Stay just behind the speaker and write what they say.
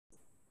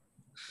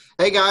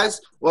Hey guys,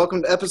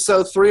 welcome to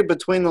episode 3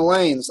 Between the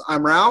Lanes.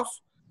 I'm Ralph,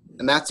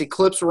 and that's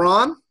Eclipse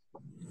Ron.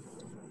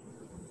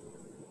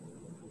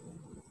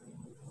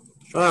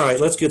 All right,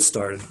 let's get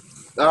started.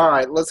 All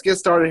right, let's get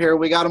started here.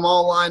 We got them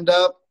all lined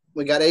up.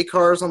 We got 8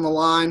 cars on the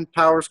line.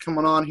 Power's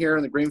coming on here,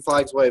 and the green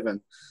flag's waving.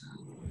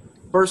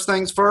 First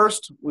things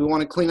first, we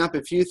want to clean up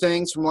a few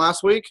things from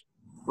last week.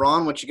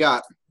 Ron, what you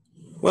got?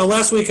 Well,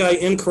 last week I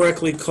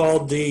incorrectly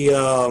called the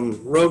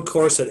road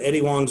course at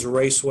Eddie Wong's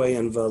Raceway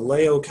in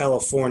Vallejo,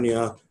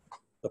 California,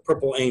 the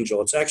Purple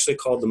Angel. It's actually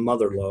called the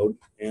Mother Lode,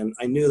 and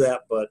I knew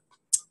that, but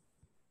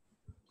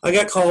I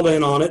got called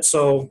in on it.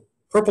 So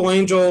Purple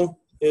Angel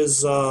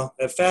is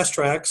at Fast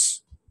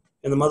Tracks,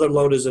 and the Mother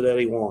Lode is at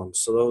Eddie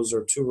Wong's. So those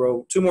are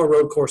two more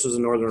road courses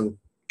in Northern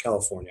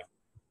California.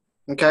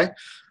 Okay,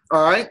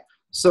 all right.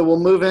 So we'll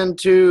move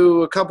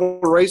into a couple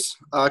races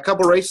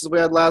we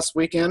had last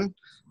weekend.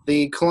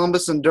 The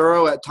Columbus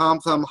Enduro at Tom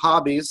Thumb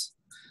Hobbies.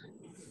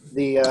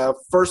 The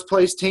first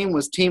place team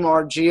was Team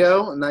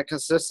RGO, and that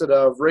consisted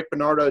of Rick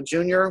Bernardo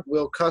Jr.,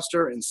 Will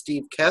Custer, and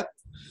Steve Kep.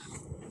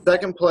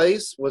 Second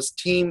place was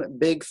Team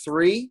Big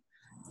Three,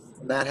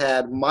 and that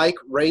had Mike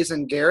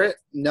Raisin Garrett,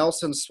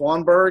 Nelson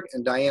Swanberg,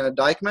 and Diana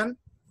Dykeman.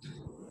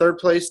 Third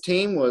place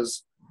team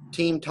was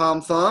Team Tom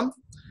Thumb,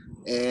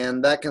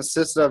 and that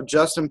consisted of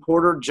Justin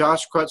Porter,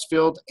 Josh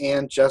Crutchfield,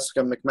 and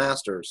Jessica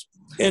McMasters.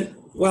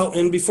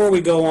 And before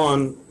we go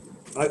on,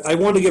 I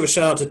wanted to give a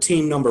shout out to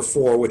team number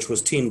 4, which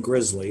was Team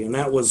Grizzly, and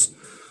that was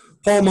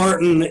Paul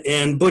Martin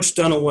and Butch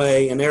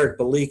Dunaway and Eric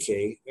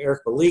Baliki.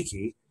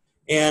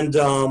 And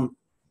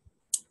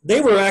they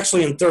were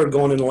actually in third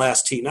going in the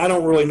last heat. And I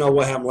don't really know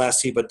what happened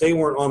last heat, but they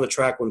weren't on the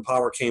track when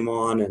power came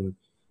on, and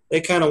they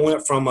kind of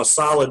went from a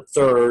solid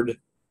third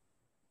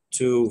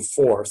to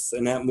fourth,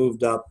 and that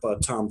moved up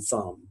Tom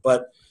Thumb.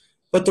 But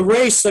the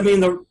race,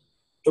 the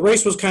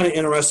race was kind of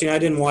interesting. I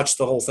didn't watch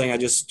the whole thing. I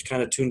just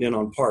kind of tuned in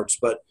on parts.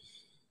 But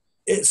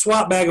it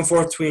swapped back and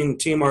forth between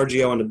Team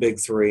RGO and the Big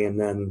Three, and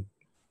then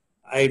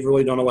I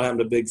really don't know what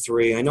happened to Big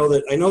Three. I know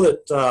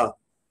that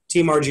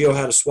Team RGO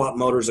had to swap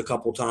motors a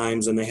couple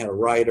times, and they had a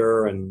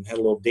rider and had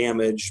a little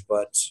damage,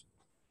 but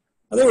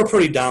they were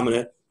pretty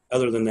dominant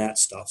other than that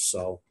stuff.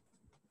 So,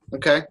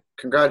 okay,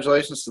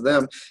 congratulations to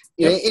them.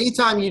 Yep.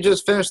 Anytime you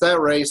just finish that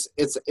race,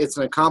 it's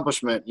an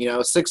accomplishment.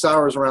 6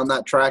 hours around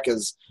that track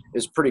is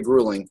pretty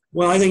grueling.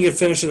 Well, I think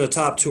finishing the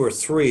top 2 or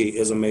 3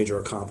 is a major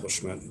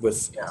accomplishment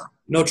with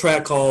no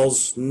track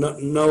calls,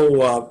 no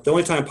the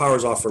only time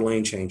power's off for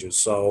lane changes.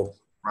 So,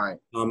 right.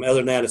 Other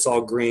than that, it's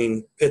all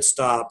green, pit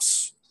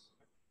stops.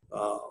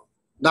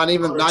 Not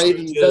even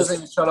doesn't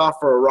even shut off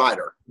for a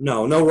rider.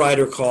 No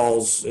rider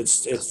calls.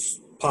 It's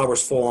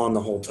power's full on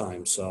the whole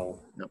time. So.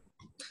 Yep.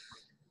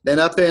 Then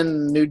up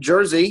in New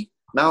Jersey,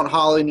 Mount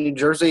Holly, New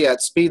Jersey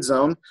at Speed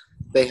Zone,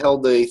 they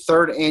held the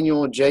 3rd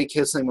annual Jay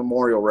Kissling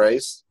Memorial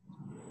Race.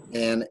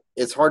 And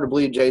it's hard to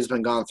believe Jay's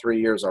been gone 3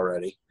 years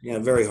already. Yeah,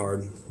 very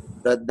hard.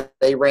 That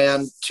they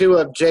ran 2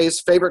 of Jay's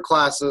favorite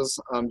classes.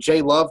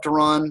 Jay loved to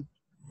run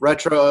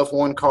retro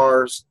F1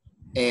 cars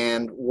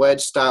and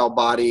wedge-style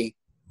body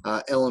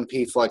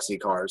LMP Flexi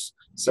cars.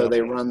 So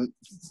they run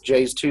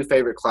Jay's 2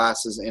 favorite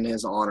classes in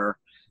his honor,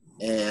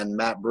 and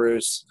Matt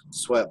Bruce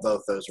swept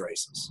both those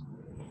races.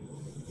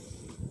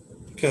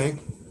 Okay.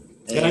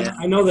 And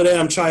I know that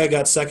Adam Chaya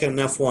got second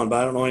in F1,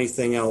 but I don't know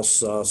anything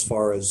else as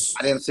far as.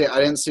 I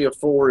didn't see a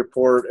full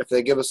report. If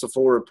they give us a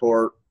full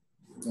report,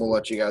 we'll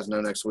let you guys know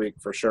next week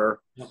for sure.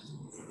 Yep.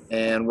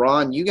 And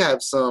Ron, you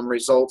have some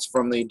results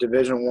from the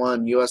Division I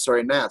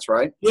USRA Nats,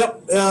 right?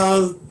 Yep.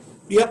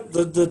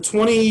 The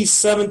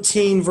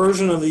 2017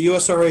 version of the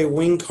USRA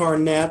Wing Car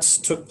Nats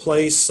took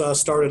place,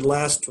 started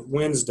last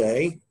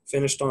Wednesday,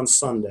 finished on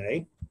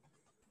Sunday.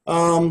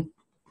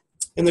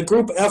 In the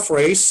Group F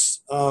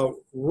race,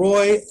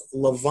 Roy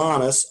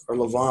Lavanos,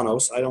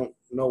 I don't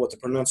know what the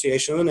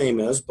pronunciation of the name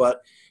is, but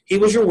he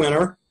was your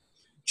winner.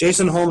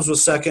 Jason Holmes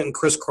was second, and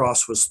Chris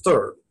Cross was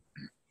third.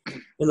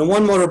 In the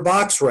one-motor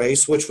box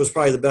race, which was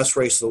probably the best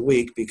race of the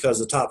week because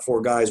the top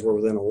 4 guys were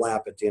within a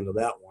lap at the end of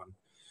that one,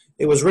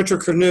 it was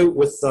Richard Canute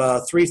with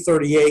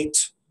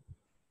 338,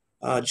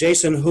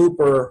 Jason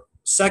Hooper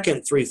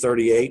second,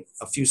 338,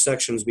 a few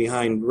sections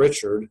behind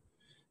Richard.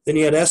 Then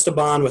you had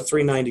Esteban with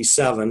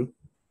 397,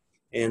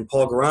 and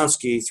Paul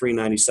Goronsky,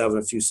 397,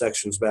 a few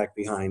sections back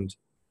behind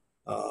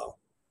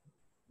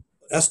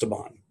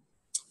Esteban.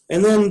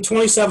 And then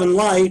 27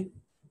 light,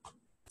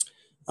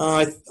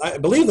 I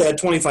believe they had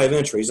 25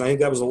 entries. I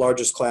think that was the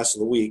largest class of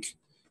the week.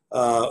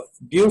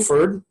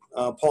 Buford,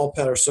 Paul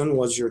Pedersen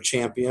was your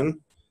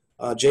champion.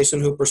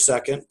 Jason Hooper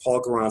second,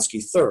 Paul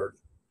Goronsky third.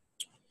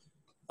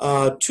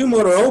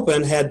 2-motor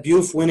open had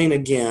Buf winning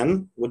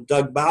again with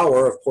Doug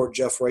Bauer of Port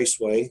Jeff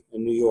Raceway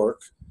in New York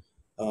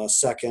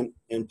second,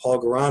 and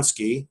Paul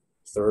Goronsky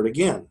third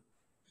again.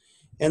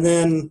 And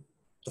then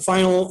the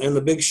final and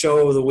the big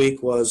show of the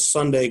week was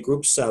Sunday,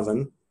 Group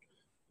 7.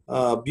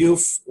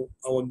 Buf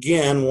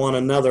again won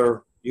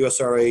another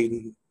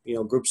USRA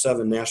Group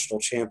 7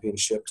 national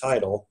championship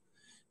title.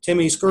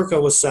 Timmy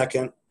Skirka was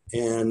second,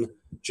 and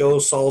Joe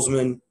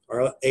Salzman,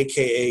 or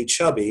AKA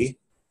Chubby,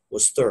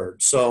 was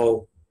third.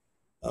 So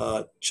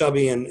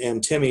Chubby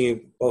and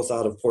Timmy, both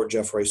out of Port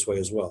Jeff Raceway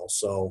as well.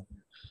 So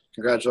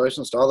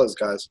congratulations to all those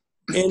guys.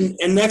 In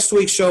next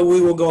week's show,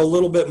 we will go a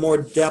little bit more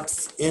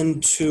depth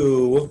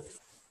into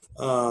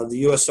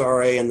the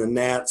USRA and the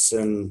Nats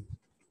and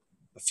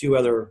a few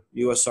other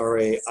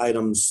USRA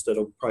items that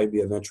will probably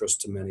be of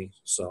interest to many.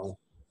 So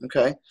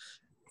okay.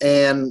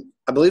 And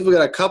I believe we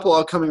got a couple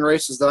upcoming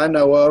races that I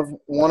know of.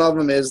 One of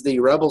them is the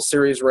Rebel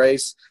Series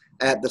race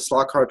at the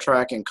slot car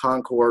track in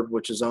Concord,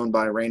 which is owned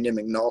by Randy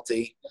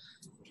McNulty.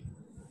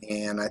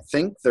 And I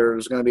think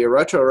there's going to be a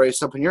retro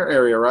race up in your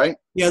area, right?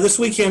 Yeah, this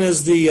weekend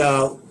is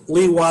the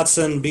Lee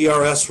Watson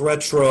BRS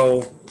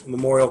Retro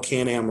Memorial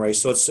Can-Am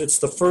race. So it's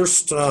the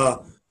first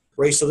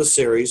race of the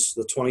series,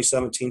 the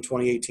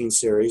 2017-2018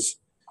 series.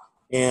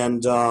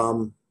 And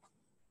going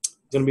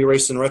to be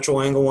racing Retro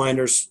Angle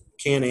Winders,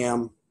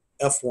 Can-Am,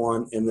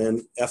 F1, and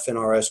then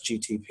FNRS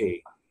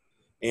GTP.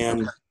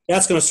 And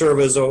that's going to serve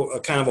as a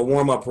kind of a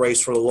warm-up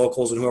race for the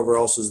locals and whoever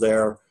else is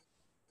there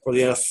for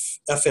the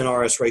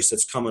FNRS race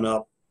that's coming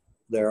up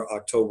there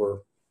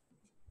October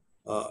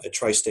at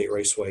Tri-State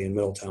Raceway in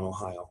Middletown,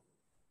 Ohio.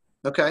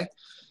 Okay.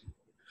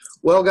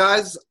 Well,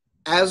 guys,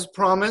 as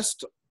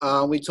promised,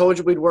 we told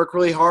you we'd work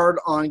really hard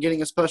on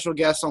getting a special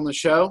guest on the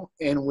show,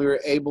 and we were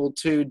able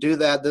to do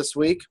that this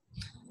week.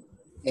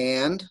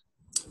 And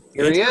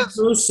here he is.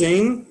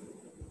 Introducing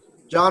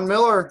John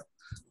Miller,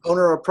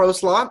 owner of Pro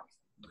Slot.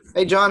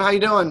 Hey, John, how you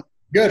doing?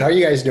 Good. How are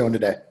you guys doing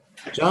today?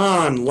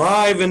 John,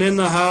 live and in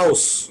the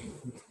house.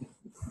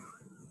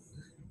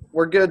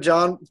 We're good,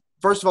 John.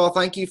 First of all,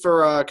 thank you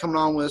for coming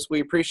on with us. We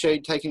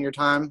appreciate taking your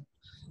time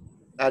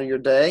out of your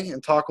day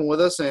and talking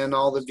with us and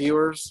all the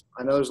viewers.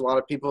 I know there's a lot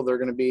of people that are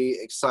going to be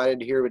excited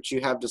to hear what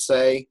you have to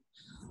say.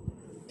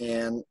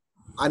 And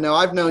I know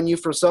I've known you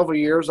for several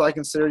years. I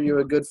consider you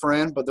a good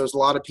friend, but there's a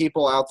lot of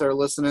people out there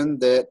listening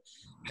that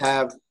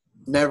have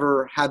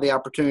never had the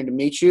opportunity to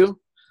meet you.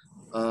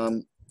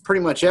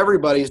 Pretty much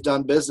everybody's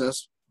done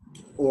business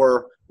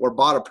or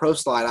bought a Pro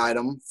Slide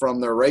item from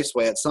their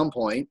raceway at some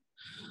point.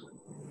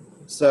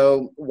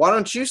 So why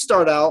don't you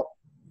start out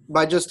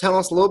by just telling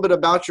us a little bit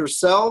about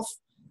yourself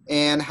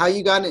and how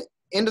you got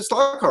into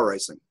slot car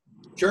racing?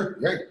 Sure,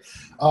 great.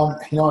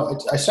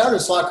 I started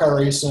slot car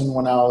racing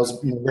when I was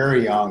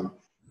very young.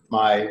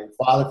 My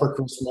father for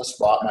Christmas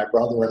bought my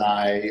brother and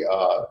I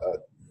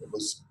it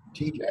was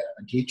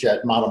a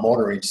T-Jet model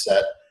motoring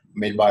set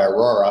made by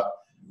Aurora.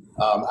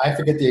 I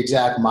forget the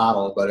exact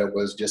model, but it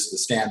was just the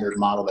standard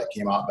model that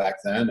came out back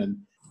then. And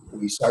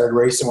we started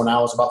racing when I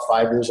was about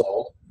 5 years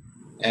old.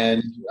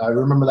 And I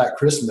remember that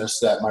Christmas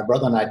that my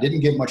brother and I didn't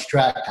get much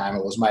track time.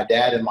 It was my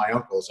dad and my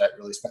uncles that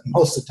really spent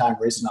most of the time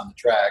racing on the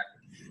track.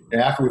 And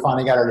after we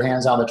finally got our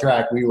hands on the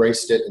track, we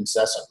raced it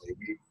incessantly.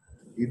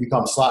 We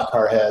become slot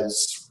car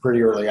heads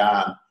pretty early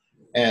on.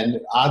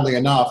 And oddly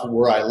enough,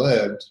 where I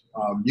lived,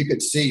 you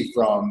could see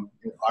from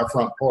our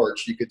front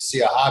porch, you could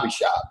see a hobby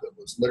shop that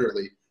was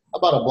literally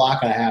about a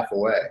block and a half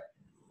away.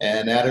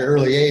 And at an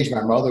early age,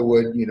 my mother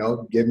would,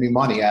 give me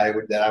money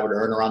that I would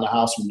earn around the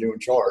house from doing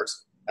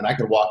chores. And I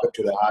could walk up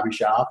to the hobby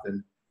shop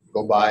and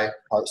go buy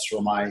parts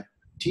for my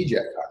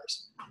T-Jet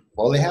cars.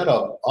 Well, they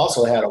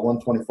also had a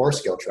 124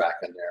 scale track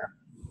in there.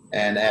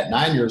 And at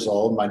 9 years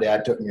old, my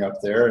dad took me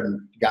up there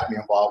and got me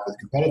involved with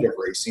competitive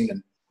racing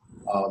and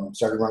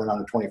started running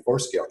on a 24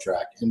 scale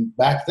track. And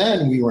back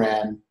then we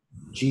ran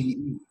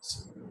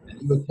GEs.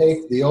 And you would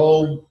take the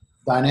old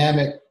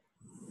dynamic,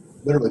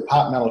 literally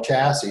pot metal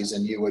chassis,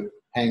 and you would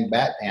hang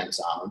bat pans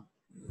on them.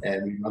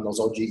 And we run those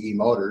old GE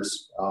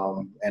motors.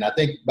 And I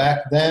think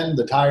back then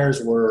the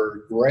tires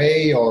were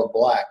gray or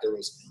black. There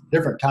was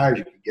different tires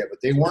you could get, but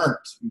they weren't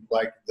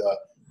like the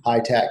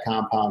high-tack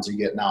compounds you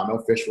get now. No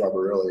fish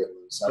rubber, really.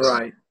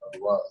 Right.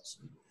 It was.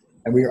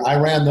 And I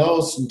ran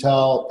those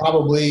until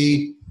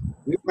we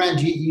ran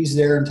GEs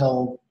there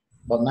until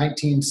about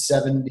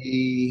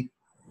 1970,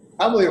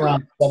 probably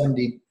around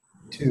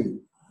 72.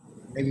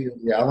 Maybe,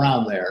 yeah,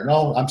 around there.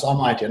 No, I'm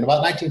lying to you. In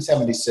about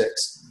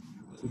 1976.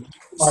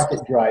 Market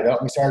dried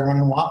up. We started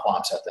running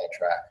womp-womps at that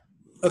track.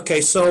 Okay,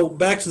 so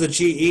back to the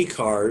GE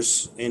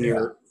cars. And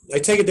I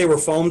take it they were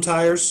foam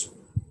tires?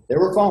 They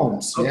were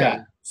foams, okay.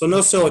 Yeah. So no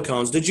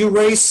silicones. Did you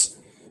race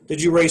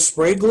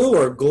spray glue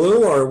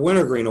or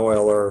wintergreen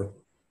oil or?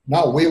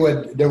 No, they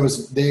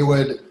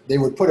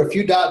would put a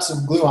few dots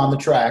of glue on the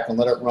track and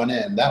let it run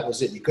in. That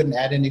was it. You couldn't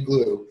add any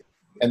glue.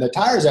 And the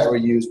tires that were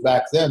used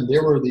back then, they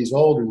were these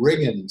old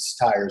Riggins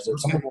tires.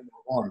 Some of them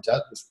were orange.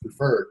 That was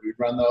preferred. We'd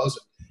run those.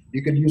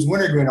 You could use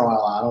wintergreen oil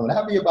on them, and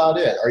that'd be about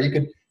it. Or you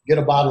could get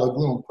a bottle of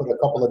glue and put a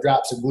couple of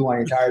drops of glue on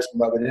your tires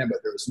and rub it in,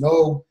 but there was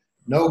no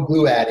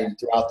glue adding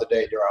throughout the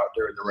day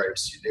during the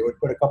race. They would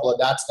put a couple of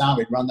dots down,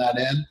 we'd run that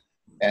in,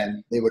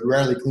 and they would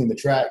rarely clean the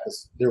track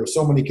because there were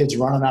so many kids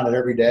running on it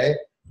every day.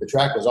 The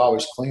track was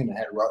always clean.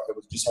 It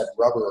just had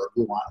rubber or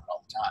glue on it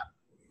all the time.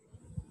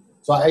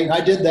 So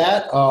I did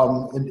that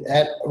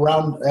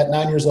at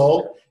 9 years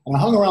old, and I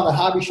hung around the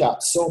hobby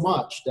shop so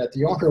much that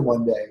the owner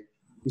one day,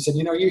 he said,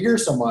 you're here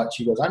so much.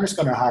 He goes, I'm just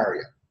going to hire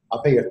you.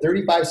 I'll pay you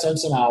 35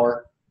 cents an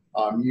hour.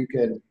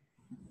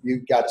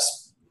 You've got to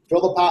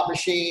fill the pop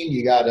machine,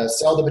 you got to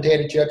sell the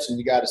potato chips, and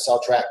you got to sell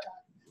track time.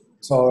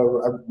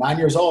 So 9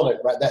 years old,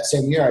 that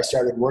same year, I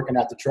started working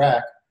at the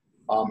track.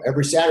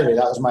 Every Saturday,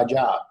 that was my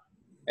job.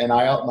 And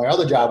my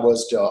other job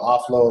was to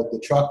offload the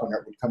truck when it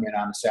would come in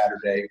on a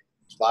Saturday.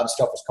 A lot of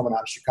stuff was coming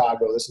out of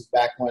Chicago. This is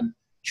back when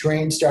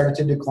trains started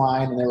to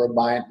decline,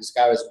 and this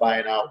guy was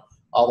buying out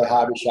all the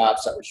hobby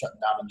shops that were shutting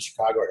down in the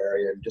Chicago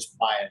area and just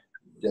buying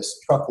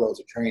just truckloads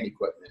of train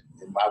equipment,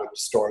 and I would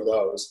store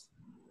those.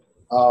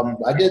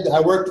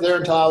 I worked there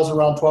until I was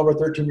around 12 or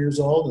 13 years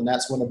old, and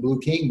that's when the Blue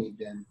King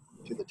moved in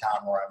to the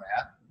town where I'm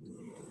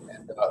at.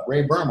 And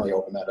Ray Burnley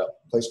opened that up,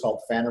 a place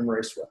called Phantom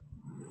Raceway.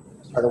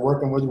 I started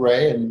working with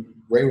Ray, and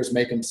Ray was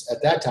making,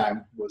 at that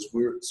time,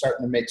 we were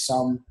starting to make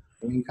some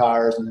wing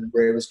cars, and then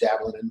Ray was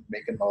dabbling in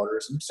making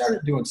motors, and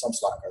started doing some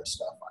slot car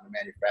stuff on the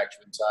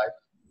manufacturing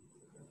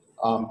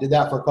side. Did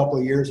that for a couple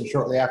of years, and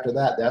shortly after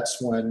that,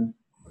 that's when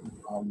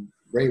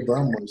Ray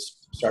Burnley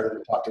started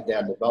to talk to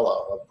Dan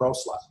DeBella of Pro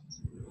Slot.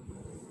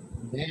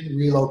 Dan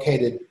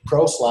relocated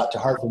Pro Slot to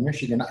Hartford,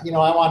 Michigan. I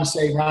want to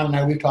say, Ron and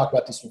I, we've talked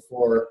about this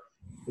before,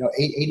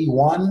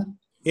 81.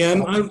 Yeah,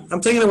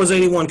 I'm thinking it was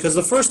 81 because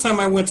the first time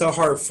I went to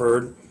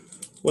Hartford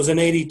was in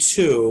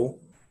 82,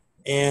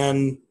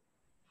 and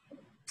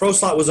Pro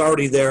Slot was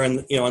already there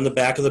in the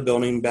back of the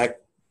building, back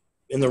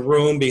in the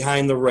room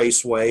behind the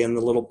raceway in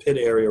the little pit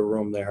area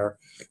room there.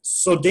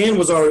 So Dan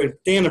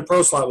and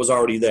Pro Slot was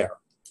already there.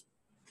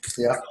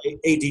 Yeah.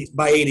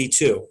 By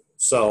 82.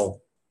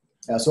 So.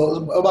 Yeah, so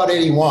it was about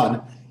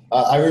 81.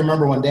 I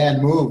remember when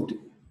Dan moved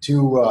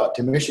to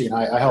Michigan,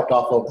 I helped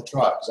offload the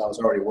truck because I was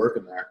already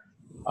working there.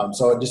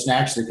 So it just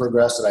naturally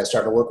progressed that I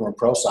started working with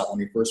Pro Slot when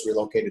we first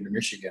relocated to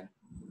Michigan.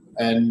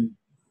 And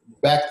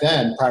back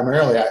then,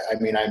 primarily,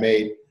 I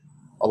made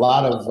a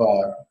lot of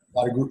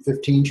Group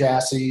 15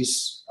 chassis,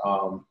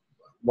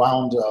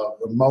 wound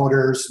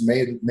motors,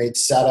 made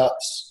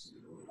setups,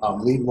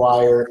 lead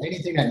wire,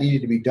 anything that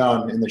needed to be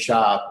done in the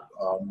shop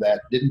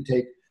that didn't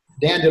take.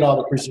 Dan did all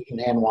the precision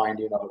hand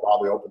winding of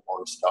all the open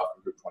motor stuff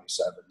in Group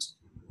 27s.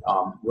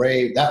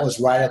 Ray, that was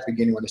right at the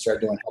beginning when they started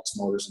doing hex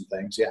motors and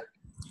things. Yeah.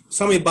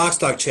 So how many box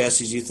stock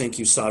chassis do you think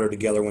you soldered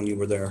together when you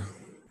were there?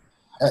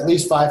 At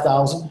least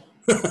 5,000.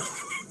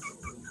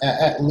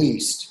 At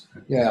least.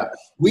 Yeah.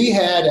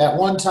 At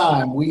one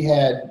time, we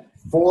had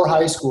 4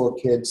 high school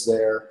kids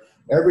there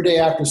every day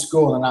after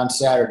school, and on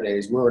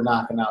Saturdays, we were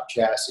knocking out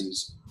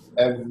chassis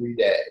every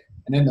day.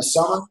 And in the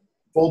summer,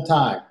 full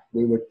time,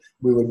 we would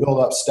build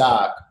up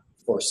stock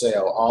for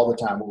sale all the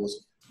time. It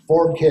was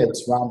 4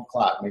 kids round the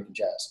clock making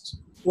chassis.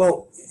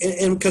 Well,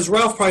 and because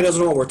Ralph probably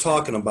doesn't know what we're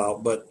talking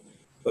about, but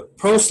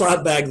Pro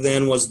Slot back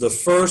then was the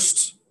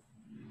first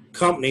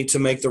company to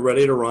make the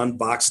ready-to-run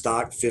box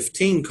stock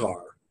 15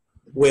 car,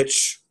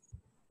 which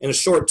in a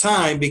short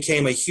time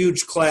became a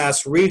huge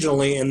class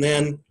regionally. And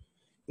then,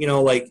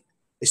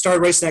 they started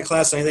racing that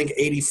class in, I think,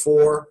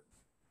 84.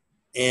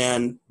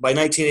 And by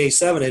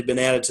 1987, it had been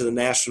added to the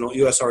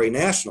USRA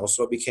National,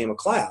 so it became a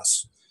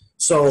class.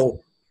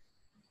 So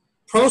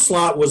Pro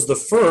Slot was the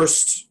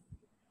first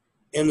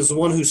and is the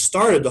one who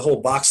started the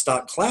whole box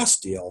stock class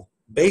deal,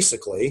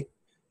 basically,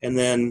 and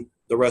then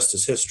the rest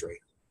is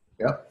history.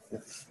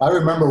 Yep. I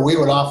remember we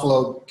would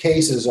offload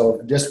cases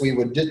of we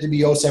would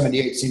be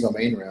 078 single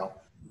main rail,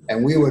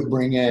 and we would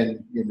bring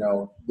in,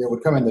 they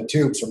would come in the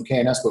tubes from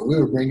K&S, but we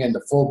would bring in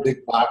the full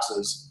big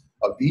boxes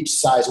of each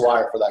size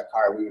wire for that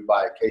car. We would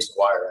buy a case of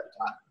wire at a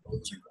time. It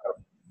was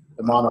incredible.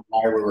 The amount of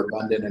wire we were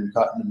bending and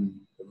cutting, and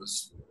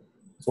it's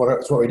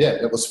what we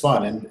did. It was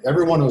fun, and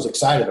everyone was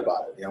excited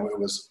about it.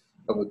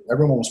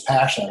 Everyone was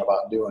passionate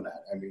about doing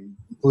that.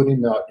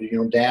 Including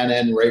Dan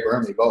and Ray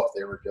Burnley both.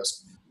 They were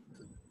just,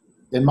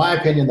 in my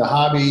opinion, the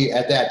hobby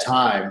at that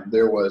time,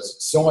 there was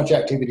so much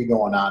activity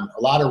going on.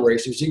 A lot of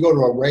racers. You go to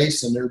a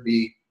race and there'd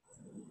be,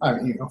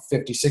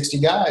 50, 60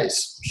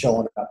 guys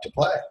showing up to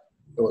play.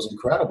 It was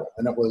incredible,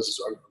 and it was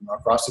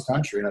across the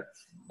country.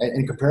 And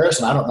in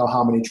comparison, I don't know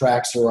how many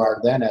tracks there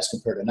are then as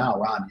compared to now.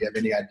 Ron, do you have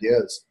any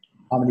ideas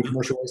how many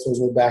commercial racers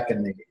were back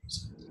in the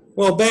 80s?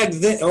 Well, back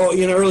then,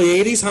 in the early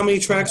 80s, how many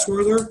tracks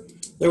were there?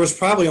 There was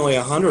probably only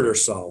 100 or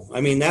so.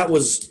 That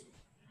was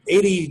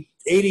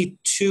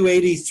 82,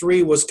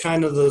 83 was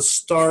kind of the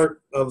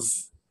start of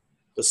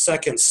the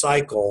second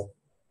cycle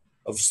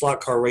of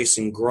slot car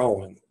racing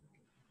growing.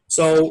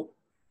 So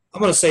I'm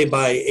going to say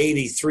by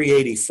 83,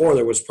 84,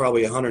 there was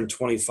probably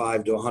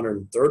 125 to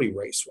 130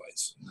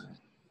 raceways.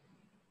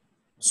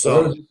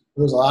 So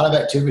there was a lot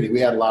of activity. We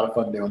had a lot of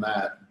fun doing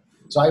that.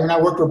 So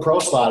I worked with Pro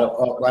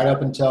Slot right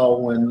up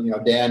until when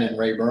Dan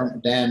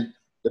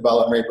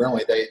DeBella and Ray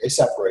Burnley they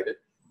separated,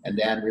 and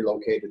Dan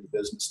relocated the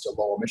business to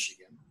Lowell,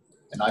 Michigan,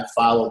 and I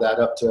followed Dan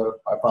up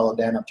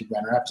to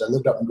Grand Rapids. I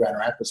lived up in Grand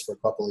Rapids for a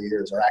couple of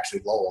years, or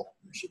actually Lowell,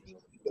 Michigan,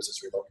 when the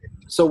business relocated.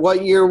 So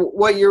what year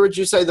would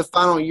you say the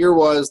final year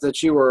was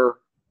that you were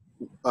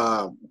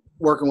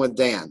working with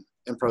Dan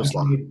in Pro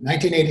Slot?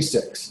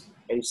 1986.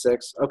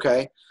 86.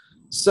 Okay.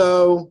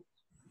 So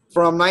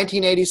from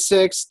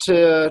 1986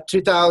 to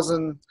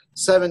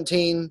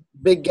 2017,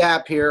 big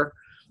gap here.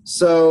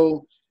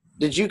 So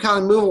did you kind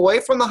of move away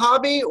from the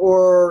hobby,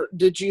 or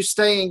did you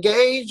stay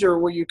engaged, or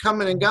were you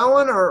coming and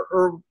going,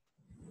 or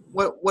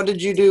what did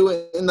you do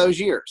in those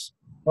years?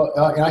 Well,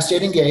 and I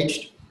stayed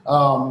engaged.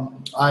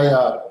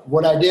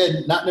 What I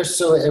did, not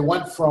necessarily, it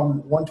went from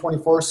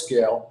 124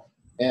 scale,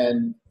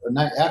 and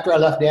after I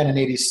left Dan in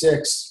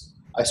 '86,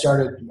 I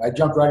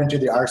jumped right into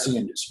the RC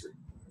industry.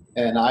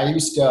 And I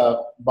used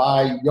to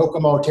buy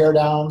Yokomo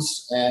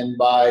teardowns and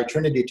buy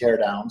Trinity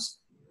teardowns,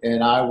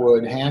 and I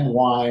would hand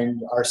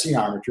wind RC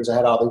armatures. I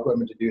had all the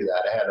equipment to do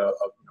that. I had a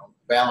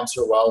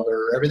balancer,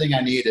 welder, everything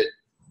I needed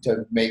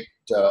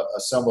to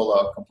assemble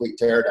a complete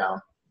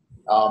teardown.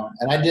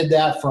 And I did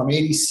that from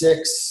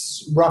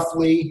 '86,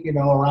 roughly,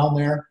 around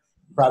there,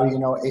 probably,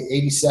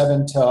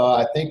 '87 to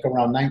I think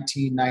around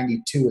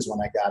 1992 is when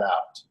I got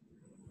out.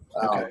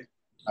 Okay.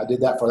 I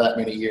did that for that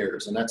many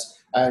years, and at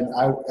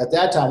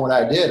that time, what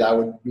I did, I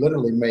would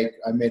literally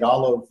I made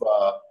all of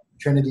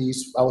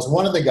Trinity's. I was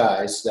one of the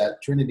guys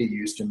that Trinity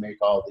used to make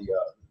all the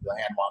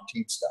hand-wound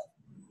team stuff,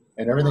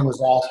 and everything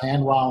was all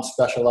hand-wound,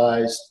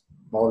 specialized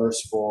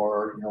motors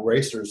for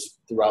racers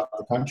throughout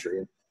the country.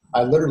 And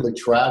I literally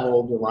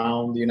traveled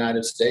around the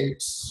United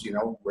States,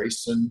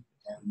 racing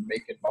and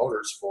making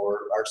motors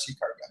for RC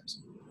car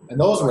guys. And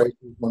those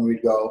races, when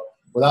we'd go,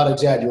 without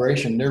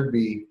exaggeration, there'd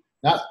be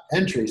not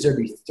entries, there'd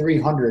be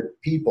 300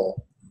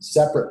 people,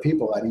 separate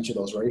people at each of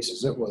those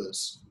races. It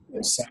was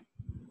insane.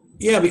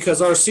 Yeah,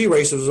 because RC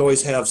racers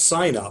always have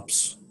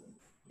sign-ups.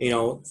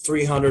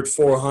 300,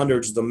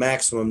 400 is the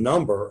maximum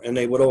number, and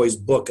they would always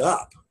book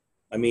up.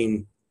 I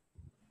mean,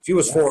 if you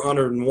was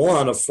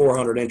 401 of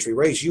 400 entry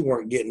race, you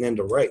weren't getting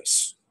into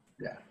race.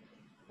 Yeah.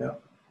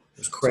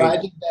 It's crazy. So I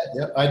did that.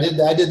 Yep.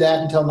 I did that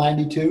until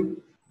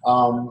 '92,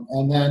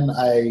 and then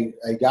I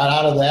got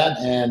out of that,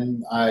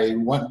 and I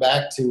went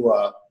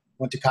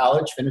to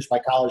college, finished my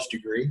college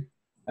degree,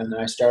 and then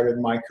I started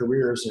my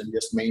careers in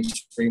just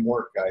mainstream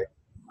work.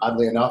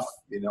 Oddly enough,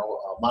 a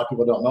lot of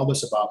people don't know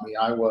this about me.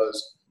 I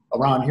was,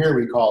 around here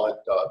we call it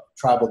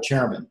tribal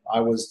chairman. I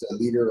was the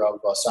leader of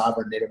a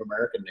sovereign Native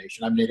American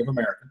nation. I'm Native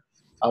American.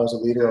 I was a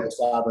leader of a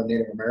sovereign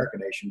Native American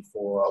nation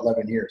for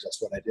 11 years.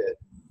 That's what I did.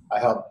 I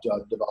helped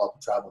develop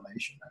a tribal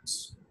nation.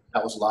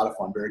 That was a lot of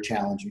fun, very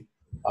challenging.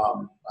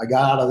 I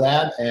got out of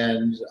that,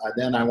 and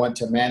then I went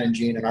to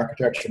managing an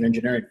architecture and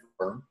engineering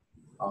firm.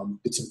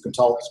 Did some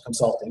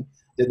consulting.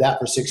 Did that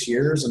for 6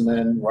 years, and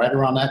then right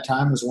around that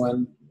time is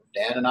when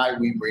Dan and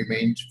we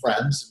remained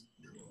friends.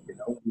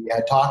 We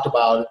had talked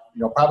about it,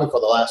 probably for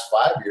the last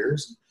 5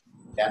 years.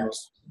 Dan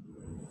was,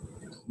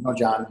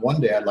 John, one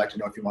day I'd like to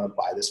know if you want to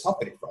buy this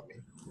company from me.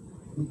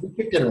 We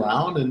kicked it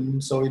around,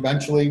 and so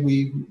eventually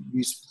we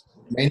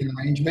made an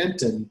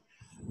arrangement, and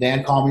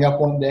Dan called me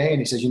up one day, and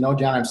he says,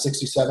 John, I'm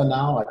 67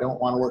 now. I don't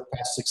want to work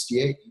past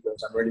 68. He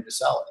goes, I'm ready to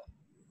sell it.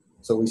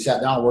 So we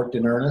sat down and worked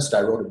in earnest.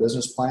 I wrote a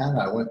business plan.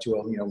 I went to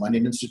a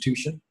lending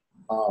institution,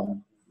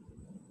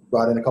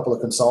 brought in a couple of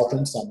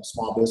consultants on the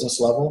small business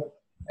level,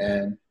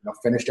 and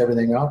finished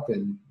everything up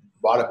and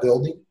bought a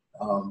building,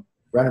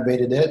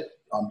 renovated it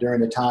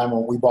during the time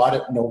when we bought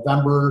it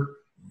November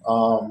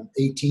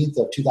 18th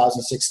of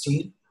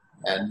 2016.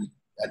 And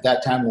at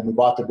that time when we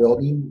bought the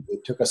building,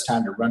 it took us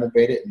time to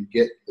renovate it and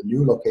get the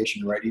new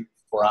location ready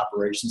for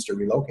operations to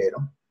relocate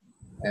them.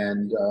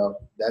 And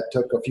that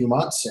took a few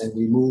months, and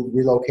we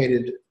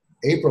relocated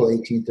April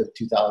 18th of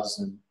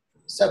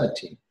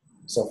 2017.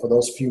 So for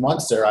those few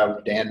months there,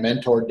 Dan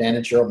and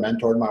Cheryl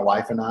mentored my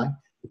wife and I.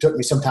 It took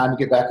me some time to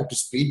get back up to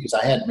speed because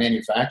I hadn't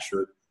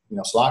manufactured,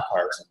 slot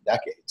cars in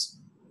decades,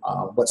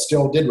 but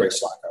still did race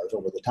slot cars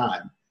over the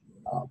time.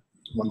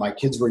 When my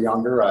kids were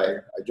younger,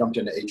 I jumped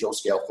into HO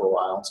scale for a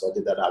while, so I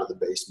did that out of the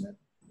basement.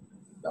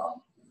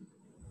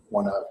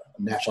 Won a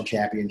national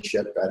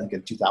championship, I think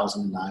in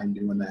 2009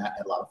 doing that.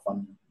 Had a lot of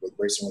fun with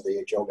racing with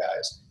the HO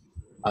guys.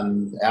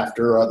 And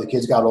after the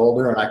kids got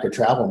older and I could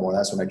travel more,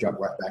 that's when I jumped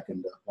right back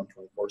into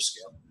 124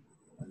 scale.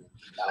 And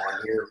now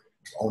I'm here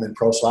owning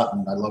Pro Slot,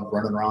 and I love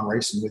running around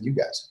racing with you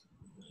guys.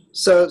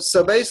 So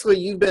basically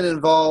you've been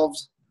involved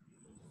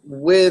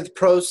with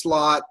Pro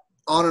Slot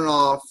on and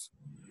off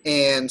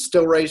and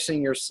still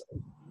racing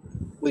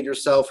with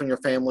yourself and your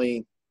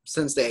family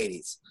since the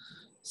 80s.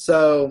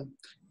 So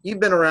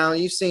you've been around,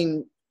 you've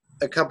seen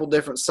a couple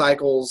different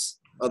cycles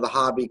of the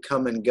hobby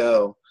come and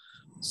go.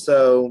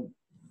 So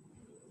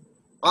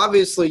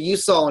obviously you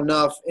saw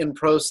enough in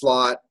Pro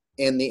Slot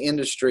in the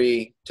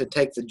industry to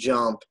take the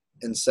jump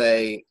and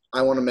say,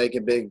 I want to make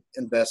a big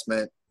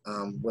investment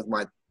with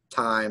my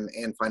time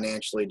and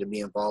financially to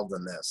be involved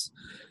in this.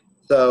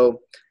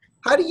 So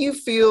how do you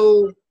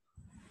feel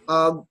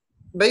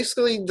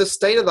basically the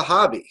state of the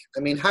hobby?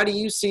 I mean, how do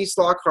you see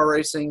slot car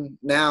racing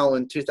now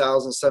in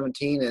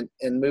 2017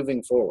 and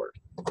moving forward?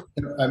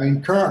 I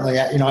mean, currently,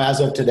 as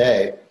of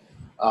today,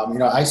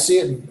 I see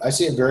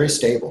it very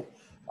stable.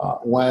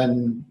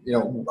 When,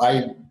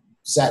 I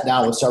sat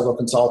down with several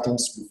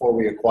consultants before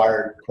we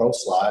acquired Pro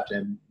Slot,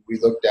 and we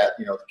looked at,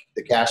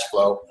 the cash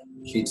flow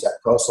sheets that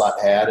Pro Slot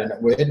had, and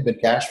it had been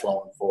cash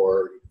flowing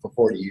for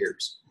 40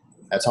 years.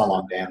 That's how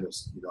long Dan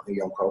was,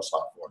 he owned Pro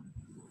Slot for.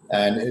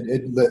 And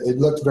it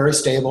looked very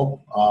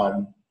stable.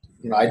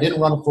 I didn't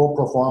run a full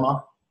pro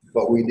forma,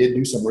 but we did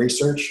do some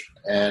research,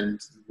 and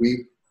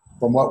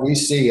from what we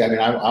see, I mean,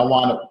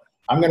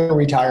 I'm going to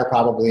retire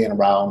probably in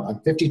around, I'm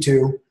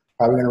 52,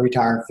 probably going to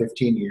retire in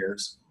 15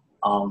 years.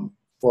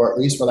 For at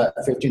least for that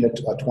 15 to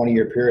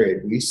 20-year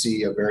period, we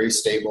see a very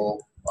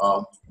stable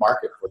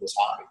market for this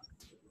hobby.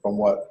 From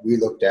what we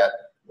looked at,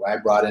 I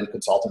brought in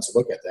consultants to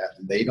look at that,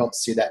 and they don't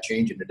see that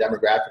change in the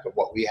demographic of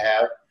what we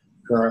have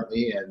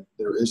currently, and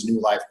there is new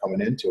life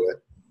coming into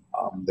it.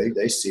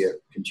 They see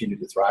it continue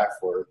to thrive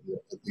for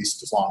at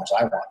least as long as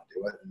I want to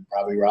do it, and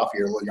probably, Ralph,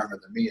 you're a little younger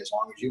than me, as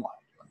long as you want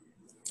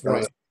to do it.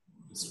 Right.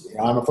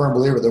 I'm a firm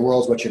believer the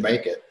world's what you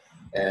make it.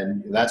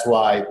 And that's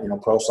why,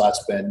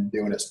 ProSlot's been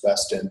doing its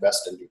best to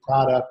invest in new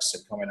products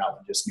and coming out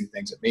with just new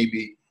things that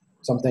maybe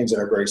some things that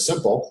are very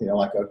simple,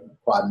 like a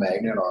quad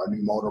magnet or a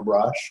new motor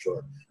brush,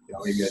 or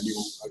maybe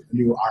a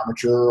new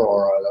armature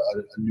or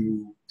a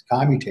new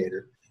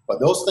commutator. But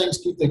those things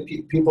keep the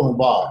people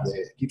involved.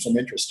 It keeps them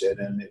interested,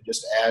 and it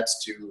just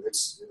adds to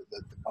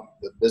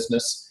the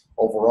business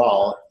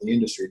overall, the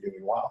industry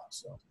doing well.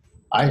 So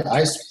I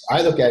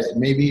look at it,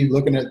 maybe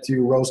looking at it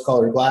through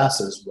rose-colored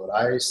glasses, but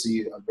I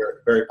see a very,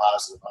 very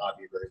positive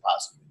hobby, very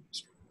positive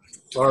industry.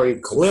 Or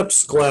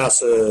eclipse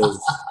glasses.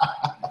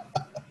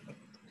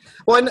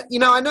 Well,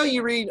 I know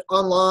you read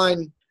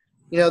online.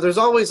 There's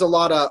always a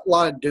lot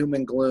of doom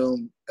and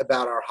gloom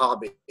about our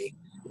hobby.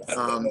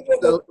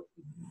 So,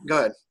 go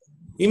ahead.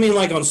 You mean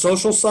like on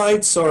social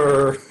sites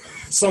or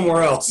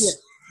somewhere else?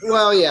 Yeah.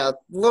 Well, yeah, a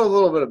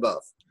little bit of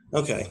both.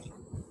 Okay.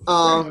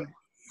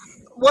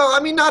 Well,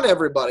 I mean, not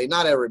everybody,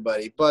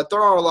 but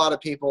there are a lot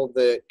of people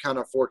that kind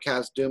of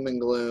forecast doom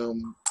and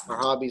gloom. Our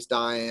hobby's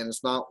dying.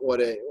 It's not what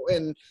it –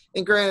 and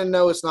granted,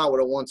 no, it's not what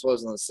it once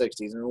was in the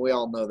 60s. I mean, we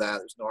all know that.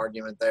 There's no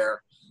argument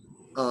there.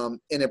 And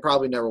it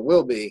probably never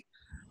will be.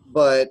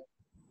 But,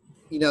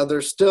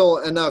 there's still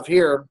enough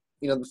here.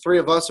 The three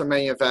of us are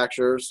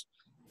manufacturers,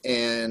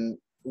 and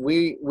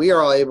we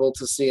are all able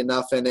to see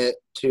enough in it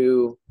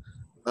to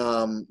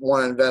want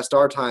to invest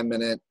our time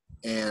in it,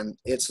 and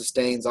it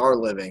sustains our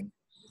living.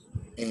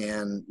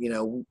 And,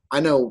 I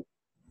know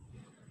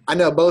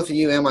both of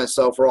you and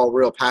myself are all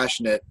real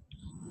passionate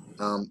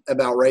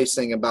about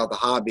racing, about the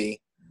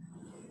hobby.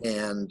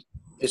 And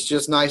it's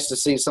just nice to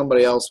see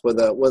somebody else with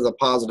a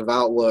positive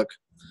outlook.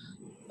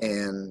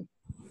 And,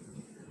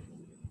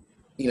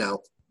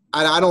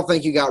 I don't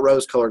think you got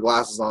rose-colored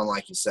glasses on,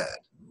 like you said,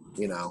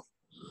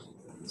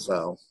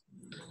 so.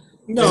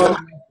 No.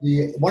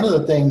 One of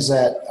the things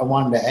that I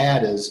wanted to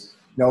add is,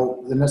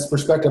 in this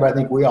perspective I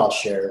think we all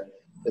share,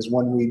 is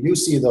when we do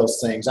see those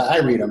things, I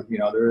read them,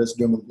 there is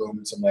doom and gloom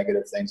and some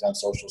negative things on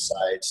social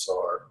sites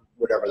or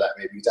whatever that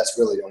may be. That's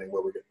really the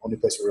only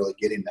place we're really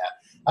getting that.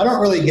 I don't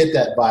really get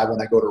that vibe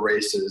when I go to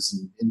races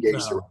and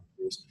engage the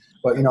racers.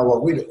 But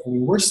what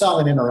we're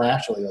selling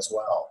internationally as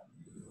well.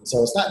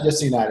 So it's not just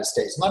the United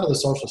States. A lot of the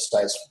social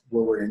sites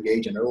where we're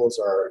engaging, those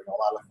are a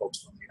lot of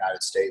folks from the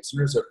United States. And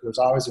there's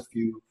always a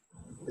few.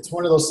 It's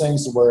one of those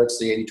things where it's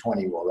the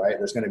 80-20 rule, right?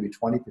 There's going to be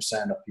 20%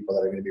 of people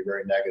that are going to be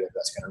very negative.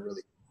 That's going to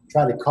really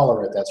try to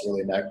color it. That's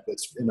really negative.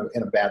 It's in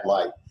a bad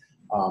light.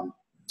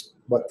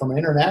 But from an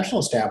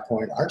international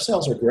standpoint, our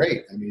sales are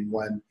great. I mean,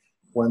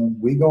 when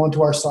we go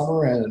into our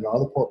summer and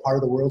another part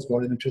of the world's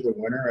going into the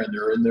winter, and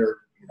they're in their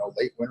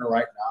late winter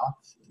right now,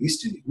 we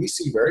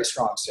see very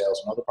strong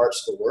sales in other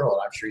parts of the world.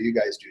 I'm sure you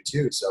guys do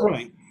too. So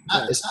right.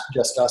 It's not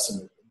just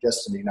us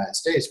just in the United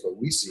States, but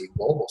we see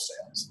global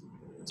sales.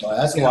 So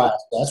that's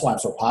why I'm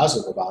so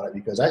positive about it,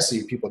 because I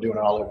see people doing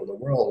it all over the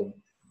world.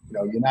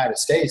 And, United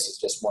States is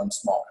just one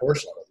small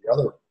portion of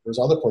it. There's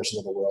other portions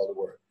of the world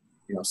where,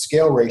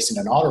 scale racing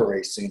and auto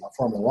racing,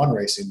 Formula One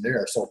racing,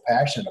 they're so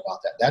passionate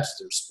about that. That's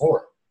their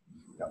sport.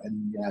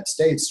 In the United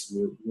States,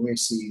 we may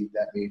see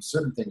that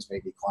certain things may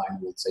decline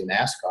with, say,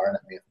 NASCAR, and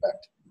it may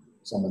affect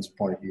someone's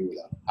point of view with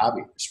a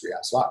hobby industry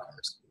on slot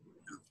cars.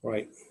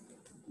 Right.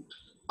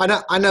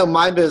 I know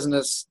my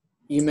business,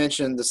 you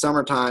mentioned the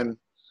summertime,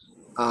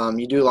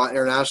 you do a lot of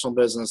international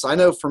business. I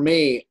know for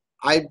me,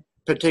 I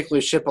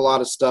particularly ship a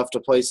lot of stuff to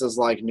places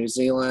like New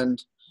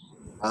Zealand,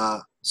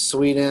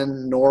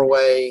 Sweden,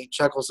 Norway,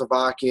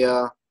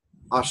 Czechoslovakia,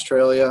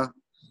 Australia,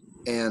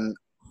 and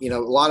a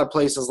lot of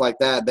places like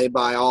that, they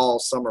buy all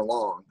summer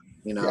long.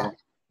 Yeah.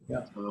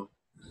 So,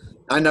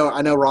 I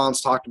know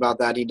Ron's talked about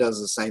that. He does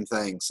the same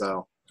thing.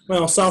 So.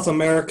 Well, South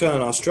America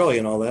and Australia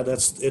and all that,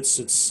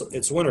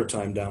 it's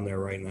wintertime down there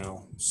right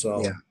now.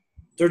 So yeah.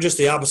 They're just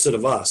the opposite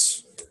of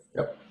us.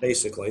 Yep.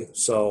 Basically.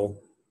 So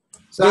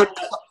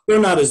they're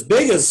not as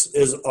big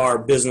as our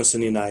business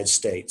in the United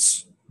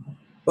States,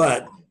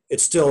 but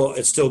it's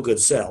still good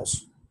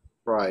sales.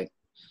 Right.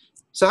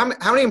 So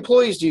how many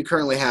employees do you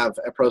currently have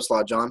at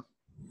ProSlot, John?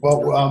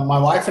 Well, my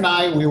wife and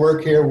I, we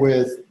work here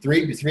with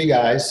three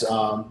guys,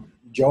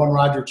 Joe and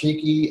Roger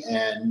Cheeky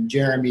and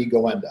Jeremy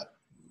Goenda.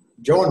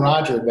 Joe and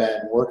Roger have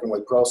been working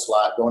with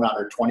ProSlot going on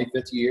their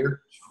 25th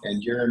year,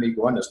 and Jeremy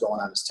Goenda's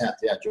going on his 10th.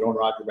 Yeah, Joe and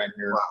Roger have been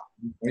here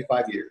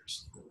 25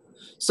 years.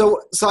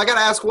 So I got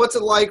to ask, what's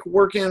it like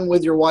working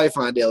with your wife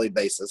on a daily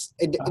basis?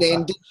 And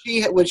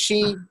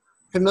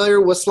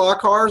familiar with slot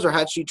cars, or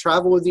had she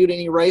traveled with you to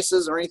any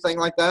races or anything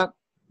like that?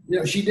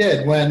 She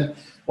did.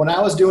 When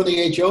I was doing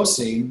the HO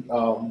scene,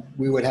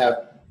 we would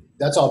have,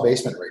 that's all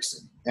basement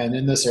racing. And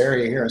in this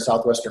area here in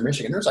southwestern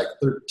Michigan, there's like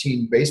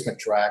 13 basement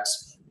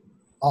tracks,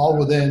 all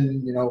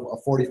within,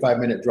 a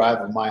 45-minute drive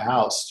of my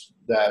house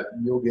that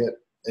you'll get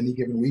any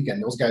given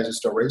weekend. Those guys are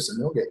still racing.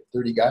 They'll get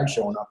 30 guys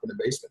showing up in the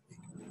basement.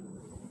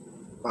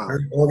 Wow.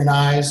 Very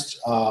organized,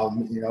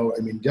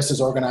 just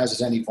as organized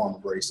as any form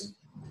of racing.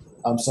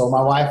 So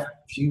my wife,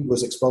 she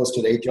was exposed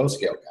to the HO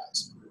scale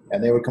guys,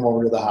 and they would come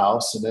over to the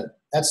house, and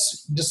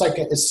that's just like,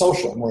 it's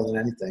social more than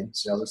anything.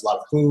 So there's a lot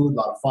of food, a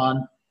lot of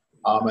fun.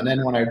 And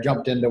then when I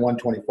jumped into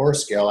 124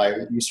 scale, I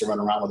used to run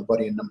around with a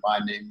buddy of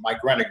mine named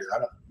Mike Reniger.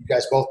 You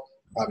guys both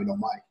probably know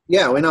Mike.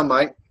 Yeah, we know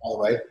Mike.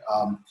 All right.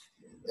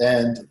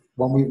 And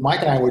when Mike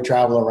and I would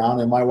travel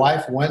around, and my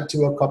wife went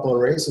to a couple of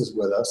races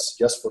with us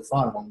just for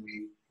fun.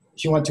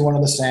 She went to one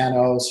of the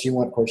Sanos. She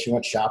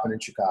went shopping in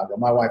Chicago.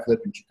 My wife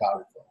lived in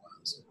Chicago for a while.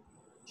 So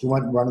she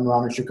went running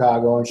around in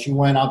Chicago, and she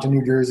went out to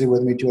New Jersey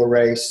with me to a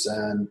race,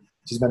 and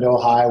she's been to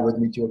Ohio with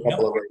me to a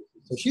couple of races.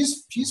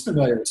 So she's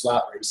familiar with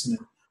slot racing,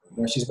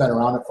 and she's been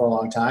around it for a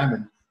long time.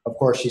 And of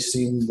course, she's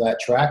seen that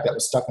track that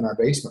was stuck in our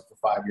basement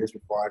for 5 years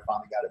before I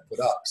finally got it put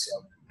up.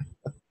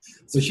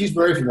 So she's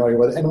very familiar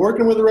with it. And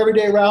working with her every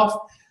day, Ralph,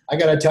 I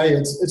got to tell you,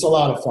 it's a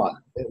lot of fun.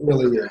 It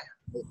really is.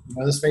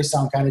 This may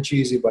sound kind of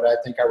cheesy, but I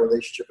think our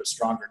relationship is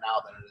stronger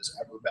now than it has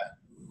ever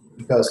been,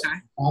 because we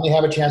finally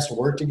have a chance to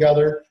work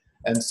together.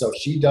 And so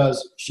she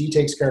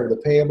takes care of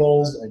the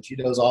payables, and she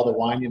does all the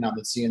winding on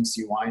the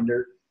CNC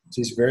winder.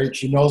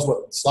 She knows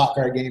what the slot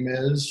car game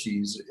is.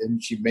 She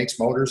makes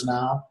motors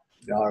now.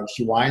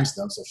 She winds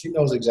them, so she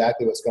knows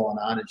exactly what's going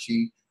on, and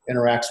she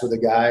interacts with the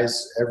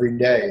guys every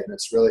day. And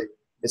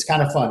it's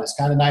kind of fun. It's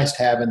kind of nice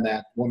having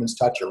that woman's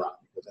touch around,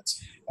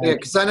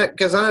 because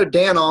I know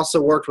Dan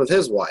also worked with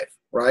his wife,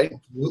 right?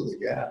 Absolutely,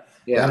 yeah.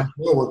 Yeah.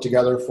 We worked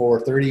together for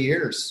 30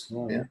 years.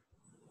 Oh, yeah.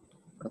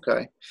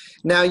 Okay.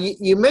 Now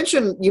you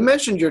mentioned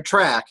your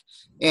track,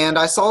 and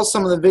I saw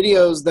some of the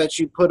videos that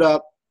you put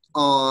up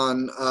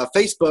on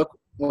Facebook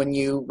when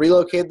you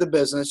relocated the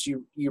business.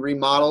 You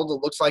remodeled.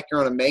 It looks like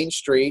you're on a main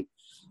street,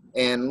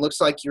 and it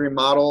looks like you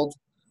remodeled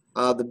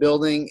the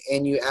building,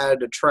 and you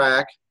added a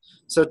track.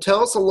 So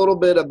tell us a little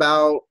bit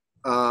about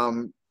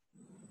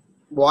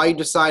why you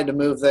decided to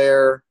move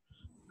there,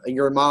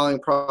 your remodeling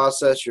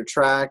process, your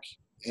track.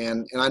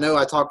 And I know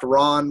I talked to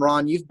Ron.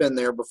 Ron, you've been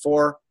there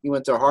before. You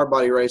went to a hard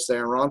body race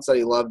there, and Ron said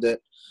he loved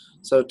it.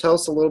 So tell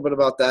us a little bit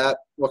about that,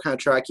 what kind of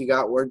track you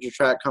got, where did your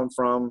track come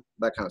from,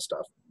 that kind of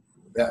stuff.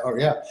 Yeah.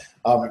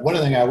 One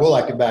thing I will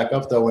like to back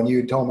up, though, when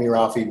you told me,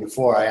 Ralphie,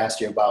 before, I asked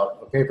you about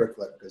a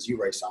paperclip because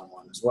you race on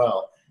one as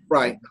well.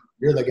 Right.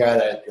 You're the guy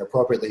that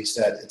appropriately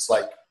said it's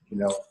like,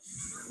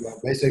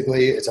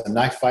 basically it's a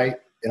knife fight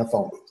in a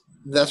phone booth.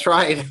 That's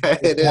right.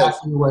 It is.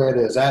 That's the way it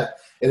is.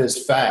 It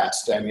is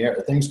fast. I mean,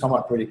 things come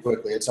up pretty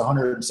quickly. It's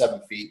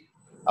 107 feet.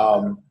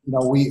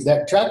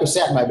 That track was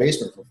sat in my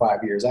basement for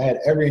 5 years. I had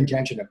every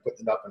intention of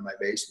putting it up in my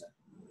basement,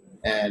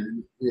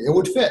 and it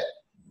would fit.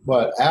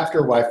 But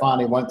after I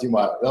finally went through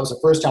that was the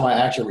first time I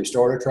actually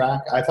restored a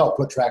track. I've helped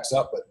put tracks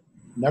up, but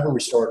never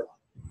restored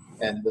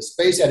one. And the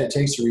space that it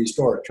takes to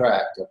restore a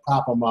track, to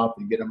prop them up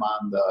and get them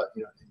on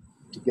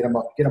to get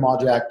them all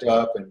jacked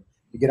up, and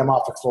to get them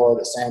off the floor,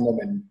 to sand them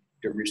and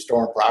to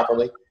restore them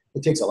properly,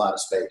 it takes a lot of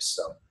space.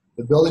 So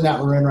the building that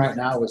we're in right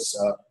now is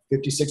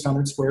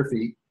 5,600 square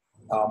feet.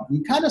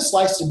 We kind of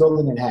sliced the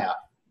building in half.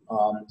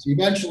 So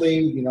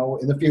eventually,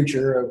 in the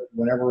future,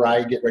 whenever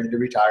I get ready to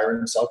retire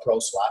and sell Pro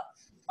Slot,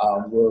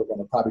 we're going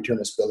to probably turn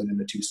this building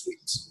into 2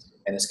 suites.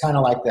 And it's kind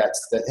of like that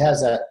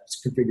has that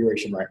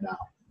configuration right now.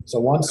 So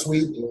one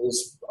suite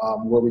is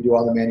where we do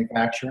all the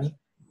manufacturing.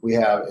 We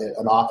have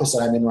an office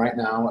that I'm in right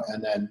now,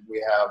 and then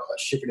we have a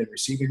shipping and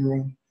receiving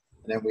room,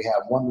 and then we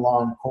have one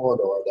long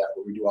corridor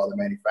where we do all the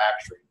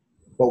manufacturing.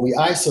 But we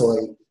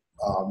isolate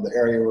the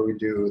area where we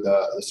do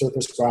the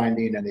surface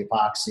grinding and the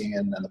epoxy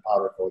and the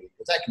powder coating,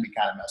 because that can be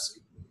kind of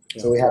messy.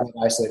 Yeah. So we have it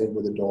isolated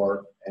with a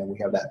door, and we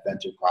have that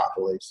vented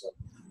properly. So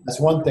that's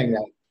one thing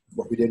that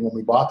what we did when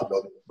we bought the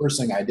building. The first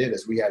thing I did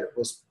is it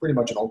was pretty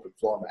much an open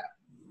floor mat.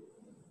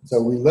 So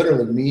we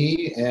literally,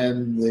 me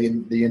and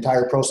the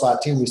entire Pro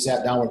Slot team, we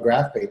sat down with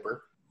graph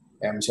paper,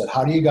 and we said,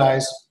 how do you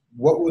guys,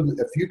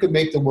 if you could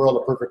make the world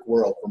a perfect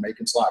world for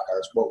making slot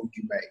cars, what would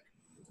you make?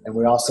 And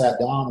we all sat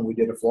down and we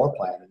did a floor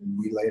plan, and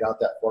we laid out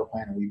that floor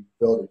plan, and we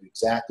built it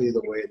exactly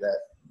the way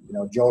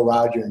that Joe,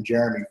 Roger, and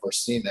Jeremy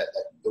foreseen that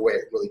the way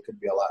it really could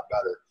be a lot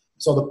better.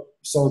 So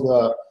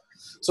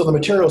the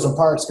materials and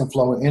parts can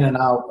flow in and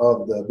out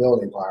of the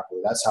building properly.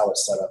 That's how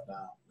it's set up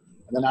now.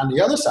 And then on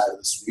the other side of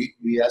the suite,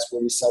 that's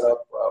where we set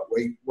up.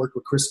 We worked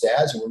with Chris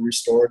Daz, and we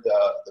restored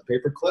the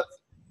paperclip,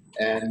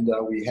 and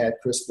we had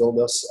Chris build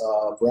us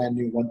a brand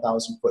new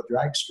 1,000-foot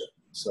drag strip.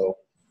 So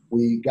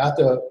we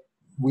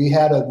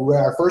had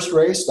our first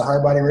race, the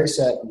hard body race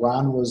that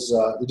Ron was.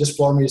 It just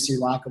floored me to see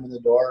Ron come in the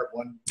door.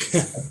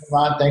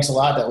 Ron, thanks a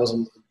lot.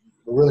 We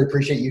really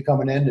appreciate you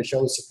coming in to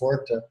show the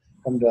support to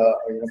come to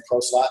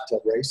Pro Slot to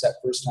race that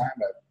first time.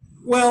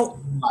 Well,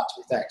 Not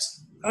to.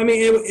 Thanks. I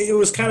mean, it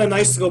was kind of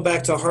nice to go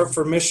back to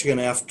Hartford, Michigan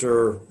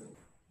after,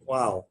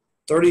 wow,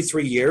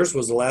 33 years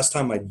was the last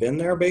time I'd been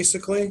there,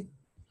 basically.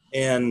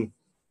 And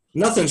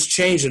nothing's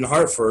changed in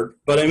Hartford,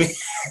 but I mean,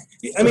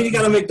 you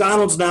got a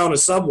McDonald's now and a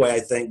Subway, I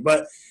think.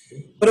 But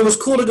it was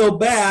cool to go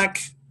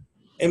back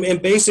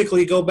and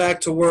basically go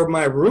back to where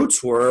my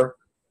roots were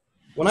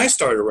when I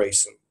started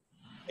racing.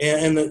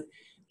 And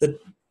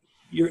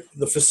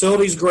the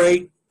facility's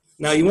great.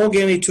 Now, you won't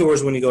get any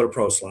tours when you go to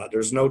Pro Slot.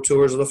 There's no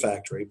tours of the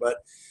factory, but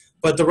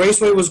the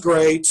raceway was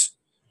great.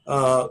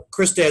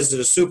 Chris Dads did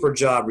a super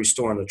job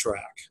restoring the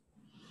track.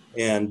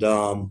 And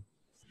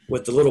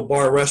with the little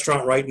bar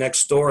restaurant right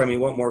next door, I mean,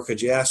 what more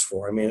could you ask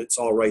for? I mean, it's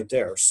all right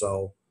there.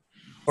 So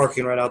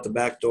parking right out the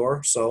back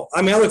door. So,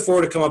 I mean, I look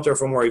forward to come up there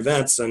for more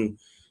events. And,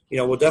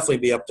 we'll definitely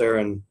be up there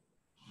in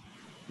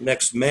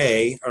next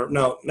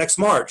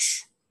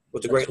March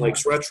with the Great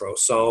Lakes Retro.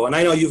 So, and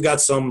I know you've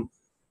got some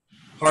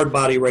hard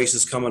body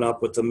races coming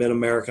up with the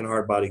Mid-American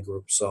Hard Body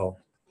Group. So,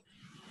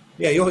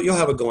 yeah, you'll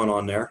have it going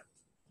on there.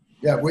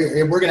 Yeah,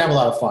 we're going to have a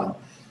lot of fun.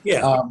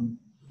 Yeah.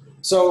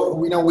 So,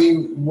 we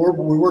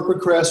worked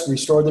with Chris,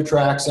 restored the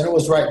tracks, and it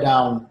was right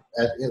down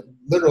at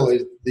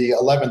literally the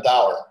 11th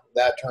hour.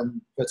 That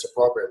term fits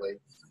appropriately.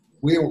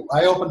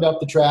 I opened up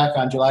the track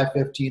on July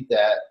 15th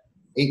at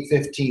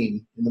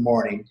 8:15 in the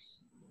morning,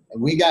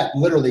 and we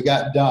literally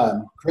got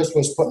done. Chris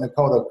was putting a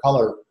coat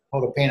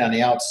of paint on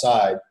the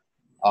outside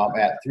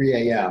at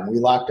 3 a.m. We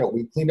locked up.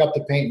 We cleaned up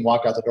the paint and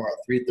walked out the door at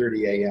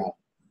 3:30 a.m.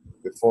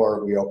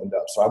 before we opened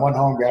up. So I went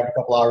home, grabbed a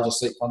couple hours of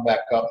sleep, come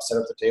back up, set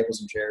up the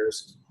tables and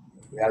chairs.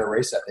 We had a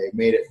race that day.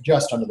 Made it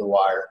just under the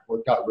wire.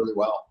 Worked out really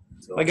well.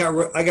 So, I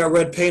got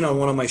red paint on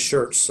one of my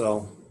shirts,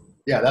 so.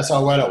 Yeah, that's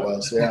how wet it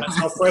was. Yeah, that's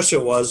how fresh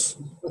it was.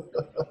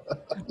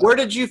 Where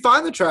did you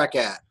find the track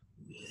at?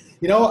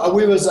 I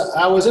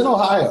was in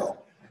Ohio,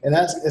 and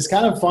it's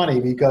kind of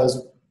funny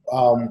because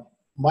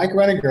Mike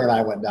Reniger and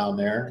I went down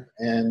there,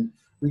 and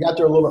we got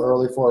there a little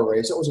early for a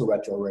race. It was a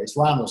retro race.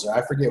 Ron was there.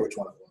 I forget which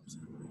one it was.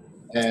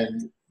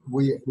 And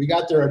we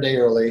got there a day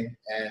early,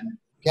 and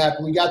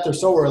we got there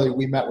so early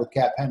we met with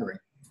Cap Henry,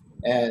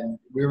 and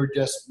we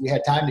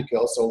had time to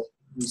kill, so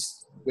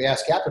we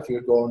asked Cap if he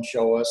would go and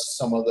show us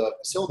some of the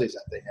facilities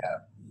that they have.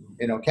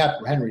 Cap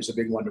Henry's a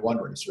big one-to-one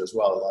racer as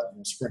well,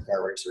 a sprint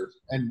car racer,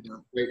 and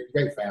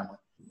great family.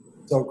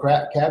 So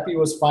Cappy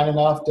was fine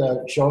enough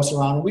to show us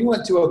around. We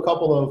went to a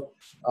couple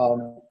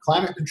of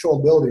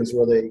climate-controlled buildings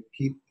where they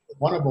keep.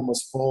 One of them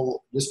was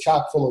just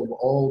chock full of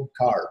old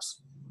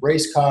cars,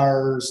 race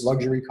cars,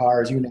 luxury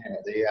cars, you name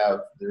it. They have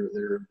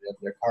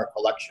their car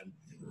collection.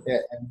 Yeah,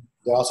 and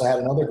they also had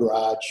another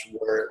garage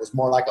where it was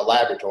more like a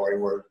laboratory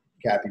where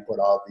Cappy put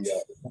all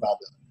the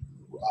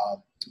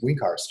wing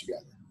cars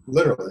together.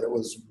 Literally, it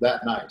was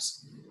that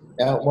nice.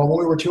 When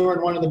we were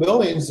touring one of the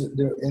buildings,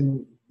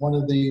 in one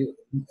of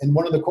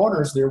the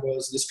corners, there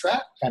was this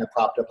track kind of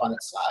propped up on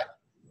its side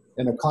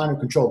in a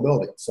climate-controlled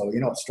building. So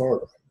it's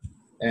stored.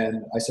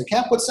 And I said,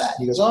 Cap, what's that?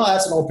 He goes, oh,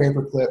 that's an old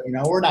paper clip.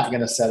 We're not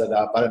going to set it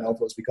up. I don't know if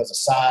it was because of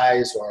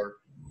size or,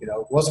 it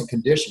wasn't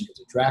conditioned because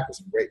the track was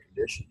in great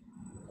condition.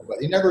 But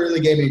he never really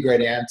gave me a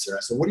great answer.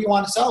 I said, what do you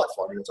want to sell it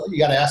for? He goes, oh, you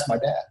got to ask my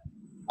dad.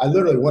 I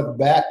literally went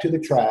back to the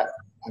track.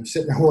 I'm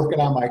sitting there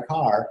working on my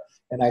car,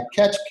 and I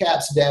catch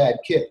Cap's dad,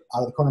 Kit,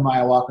 out of the corner of my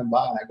eye walking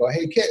by, and I go,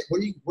 hey, Kit, what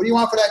do you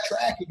want for that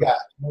track you got?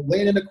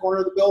 Laying in the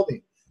corner of the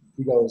building.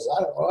 He goes,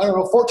 I don't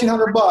know,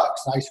 $1,400.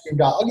 And I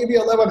screamed out, I'll give you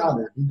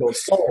 $1,100. He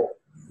goes, sold.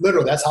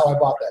 Literally, that's how I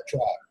bought that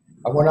track.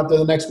 I went up there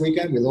the next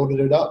weekend, we loaded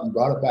it up, and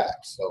brought it back.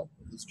 So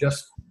it's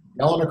just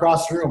yelling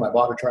across the room, I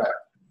bought a track.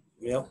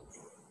 Yep.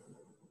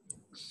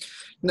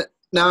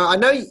 Now, I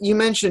know you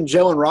mentioned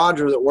Joe and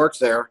Roger that worked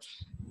there,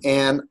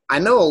 and I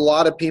know a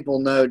lot of people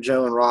know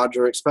Joe and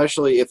Roger,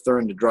 especially if they're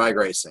into drag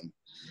racing.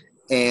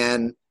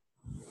 And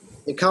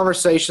the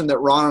conversation that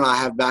Ron and I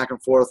have back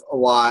and forth a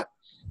lot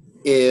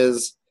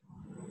is,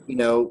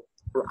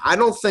 I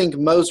don't think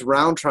most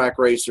round track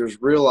racers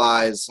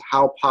realize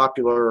how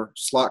popular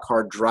slot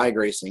car drag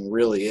racing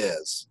really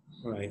is.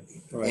 Right.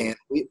 And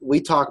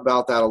we talk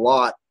about that a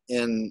lot.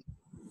 And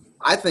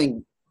I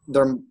think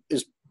there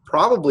is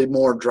probably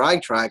more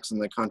drag tracks in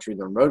the country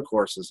than road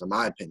courses, in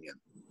my opinion.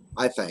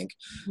 I think.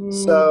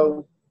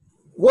 So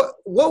what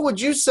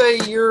would you say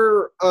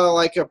your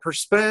like a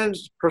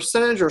percentage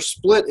or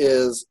split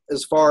is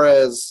as far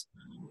as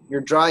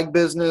your drag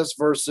business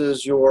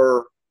versus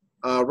your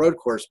road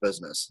course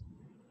business?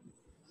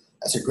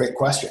 That's a great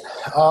question.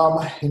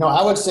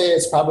 I would say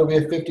it's probably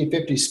a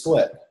 50-50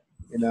 split.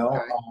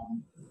 Okay.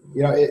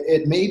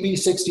 It may be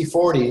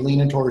 60-40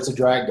 leaning towards the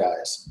drag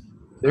guys.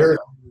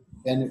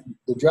 And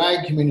the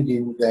drag community,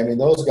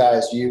 those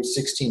guys use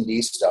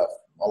 16D stuff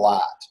a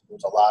lot.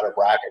 There's a lot of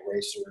bracket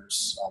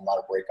racers, a lot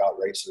of breakout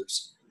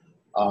racers.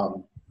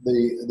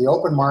 The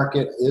open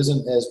market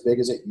isn't as big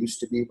as it used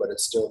to be, but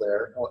it's still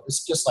there.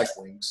 It's just like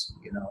wings,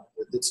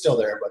 it's still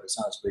there, but it's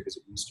not as big as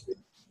it used to be.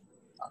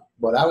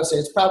 But I would say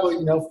it's probably,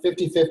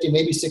 50-50,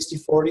 maybe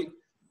 60-40.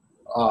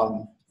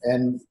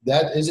 And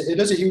it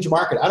is a huge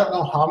market. I don't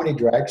know how many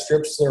drag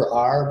strips there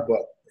are,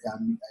 but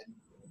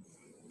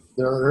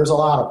there's a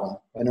lot of them,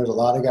 and there's a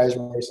lot of guys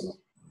racing them.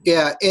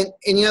 Yeah, and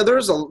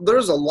there's a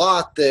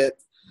lot that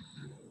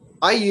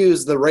I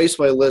use the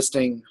raceway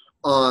listing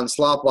on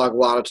Slot Block a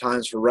lot of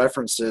times for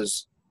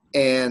references,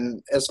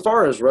 and as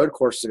far as road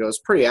courses go, it's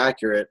pretty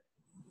accurate.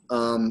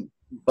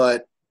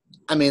 But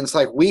I mean, it's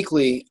like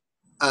weekly,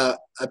 a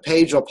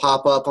page will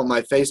pop up on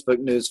my Facebook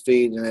news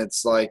feed, and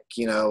it's like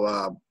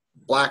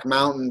Black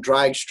Mountain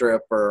drag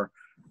strip or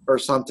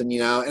something,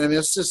 and I mean,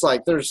 it's just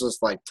like there's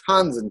just like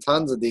tons and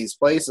tons of these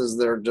places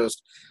that are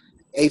just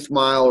eighth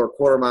mile or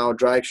quarter mile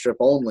drag strip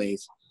only,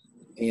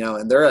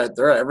 and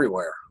they're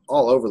everywhere,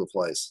 all over the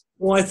place.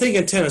 Well, I think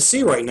in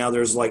Tennessee right now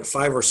there's like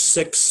 5 or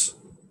 6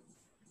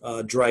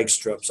 drag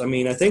strips. I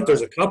mean, I think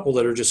there's a couple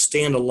that are just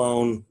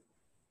standalone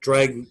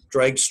drag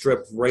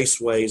strip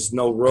raceways,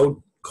 no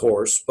road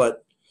course,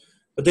 but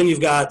then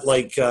you've got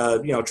like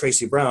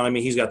Tracy Brown. I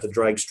mean, he's got the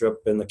drag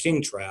strip and the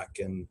King track,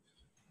 and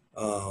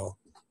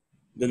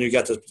then you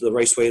got the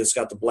raceway that's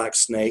got the Black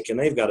Snake, and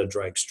they've got a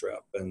drag strip.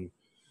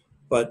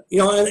 But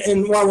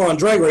while we're on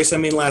drag race, I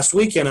mean, last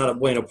weekend out at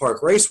Buena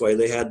Park Raceway,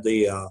 they had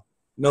the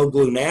No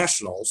Glue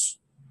Nationals,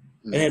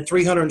 and had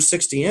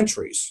 360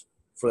 entries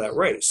for that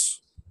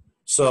race.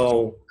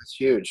 So that's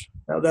huge.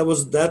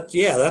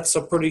 That's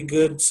a pretty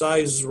good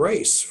size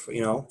race,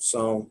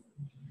 So.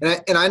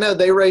 And I know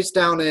they raced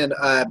down in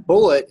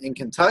Bullitt in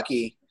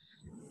Kentucky,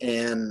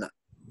 and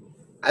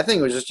I think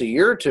it was just a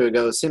year or two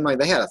ago. It seemed like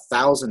they had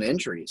 1,000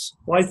 entries.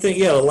 Well, I think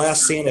the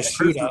last Santa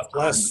shootout,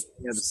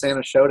 the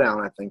Santa Showdown,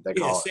 I think they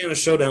call it. Santa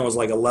Showdown was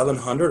like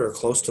 1,100 or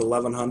close to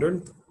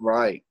 1,100.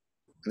 Right.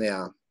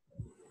 Yeah.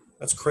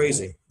 That's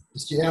crazy.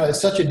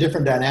 It's such a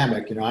different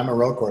dynamic. I'm a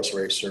road course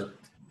racer,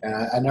 and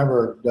I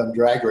never done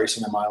drag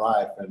racing in my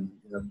life, and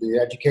the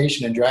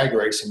education in drag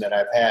racing that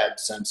I've had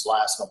since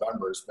last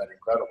November has been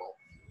incredible.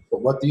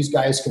 But what these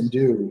guys can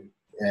do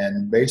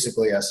in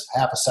basically a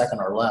half a second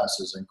or less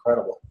is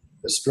incredible.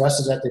 The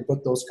stresses that they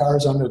put those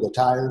cars under, the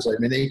tires, I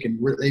mean, they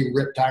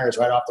rip tires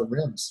right off the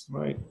rims.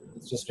 Right.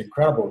 It's just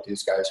incredible what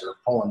these guys are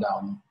pulling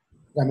down.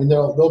 I mean,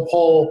 they'll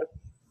pull,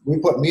 we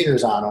put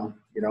meters on them,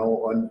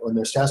 when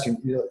they're testing,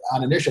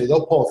 on initially,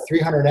 they'll pull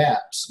 300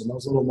 amps, and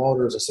those little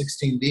motors, a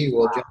 16D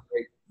will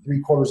generate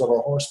 3/4 of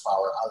a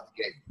horsepower out of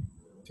the gate.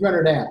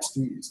 300 amps,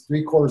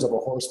 3/4 of a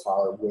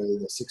horsepower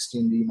with a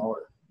 16D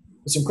motor.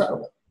 It's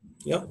incredible.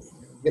 Yep.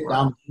 Get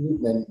down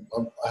in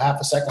a half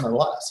a second or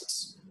less.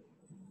 It's,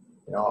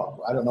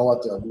 I don't know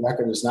what the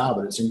record is now,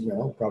 but it's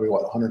probably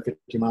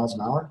 150 miles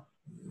an hour.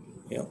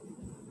 Yep.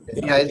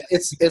 Yeah,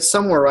 it's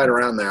somewhere right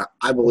around there,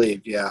 I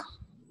believe. Yeah.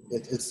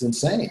 It's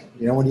insane.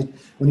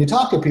 When you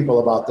talk to people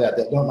about that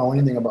don't know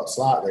anything about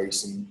slot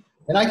racing,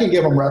 and I can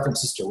give them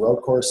references to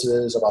road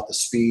courses about the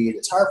speed.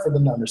 It's hard for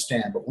them to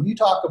understand, but when you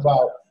talk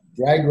about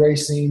drag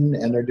racing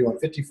and they're doing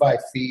 55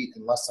 feet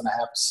in less than a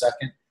half a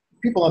second,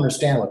 people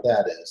understand what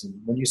that is. And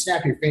when you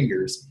snap your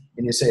fingers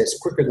and you say it's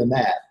quicker than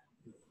that,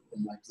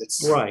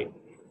 it's right.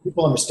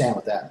 People understand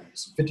what that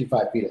means.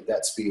 55 feet at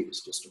that speed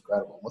is just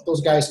incredible. What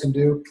those guys can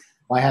do,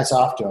 my hat's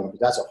off to them, because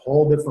that's a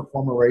whole different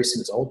form of racing.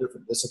 It's a whole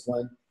different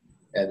discipline,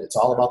 and it's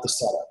all about the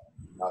setup.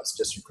 It's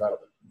just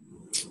incredible.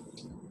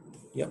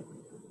 Yep.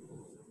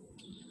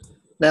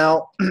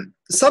 Now,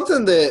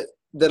 something that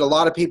a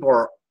lot of people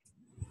are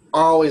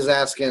always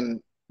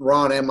asking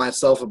Ron and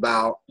myself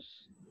about,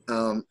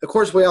 of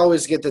course, we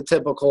always get the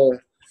typical,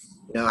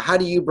 how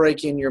do you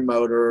break in your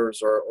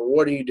motors, or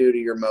what do you do to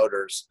your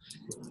motors?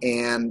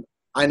 And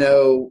I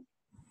know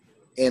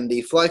in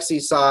the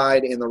Flexi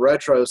side, in the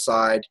retro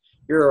side,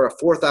 you're a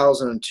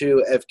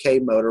 4002 FK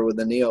motor with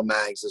the Neo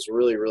Mags is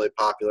really, really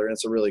popular, and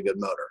it's a really good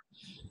motor.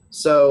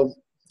 So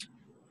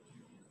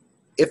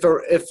if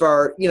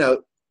our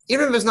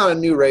even if it's not a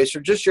new racer,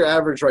 just your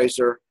average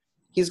racer,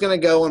 he's going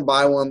to go and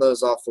buy one of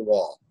those off the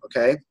wall,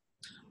 okay?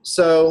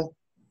 So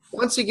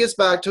once he gets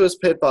back to his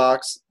pit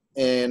box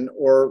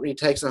or he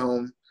takes it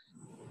home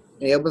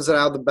and he opens it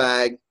out of the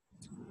bag,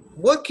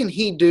 what can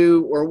he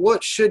do, or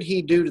what should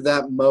he do to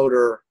that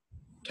motor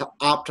to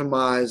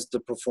optimize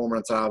the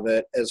performance out of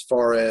it? As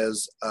far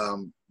as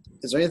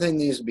is there anything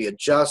that needs to be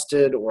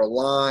adjusted or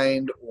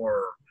aligned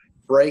or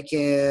break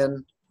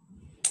in?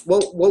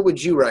 What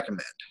would you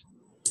recommend?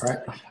 All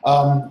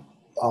right.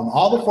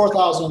 All the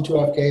 4002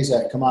 FKs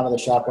that come out of the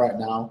shop right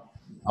now,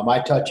 I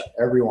touch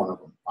every one of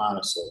them,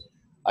 honestly.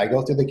 I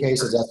go through the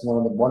cases. That's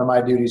one of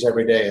my duties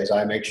every day is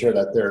I make sure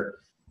that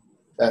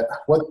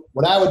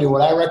what I would do,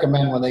 what I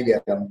recommend when they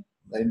get them,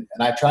 and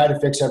I try to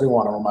fix every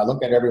one of them. I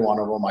look at every one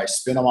of them. I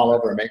spin them all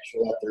over and make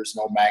sure that there's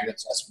no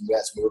magnets that's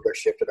moved or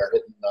shifted or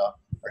hitting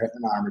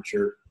an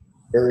armature.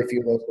 Very few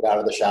of those get out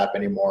of the shop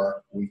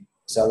anymore. We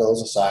sell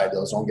those aside.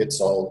 Those don't get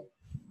sold.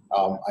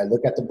 I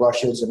look at the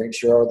brushes and make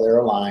sure they're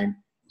aligned.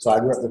 So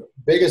the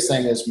biggest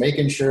thing is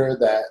making sure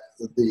that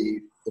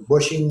the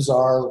bushings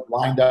are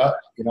lined up,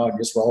 and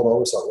just roll it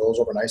over so it rolls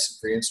over nice and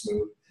free and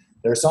smooth.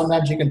 There's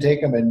sometimes you can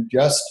take them and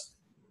just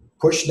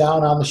push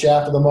down on the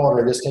shaft of the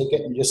motor. Just take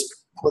it and just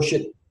push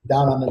it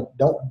down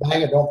don't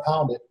bang it, don't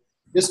pound it.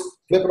 Just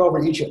flip it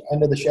over each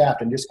end of the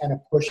shaft and just kind of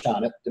push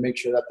on it to make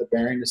sure that the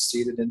bearing is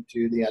seated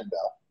into the end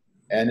bell.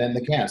 and then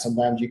they can't.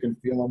 Sometimes you can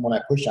feel them when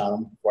I push on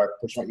them. Before I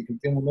push on, you can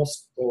feel them.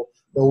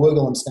 They'll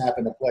wiggle and snap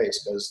into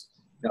place because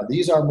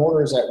these are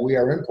motors that we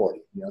are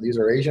importing. These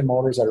are Asian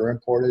motors that are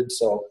imported,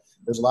 so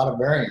there's a lot of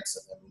variance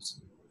in them.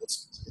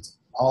 It's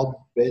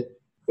all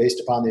based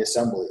upon the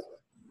assembly of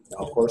it.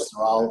 Of course,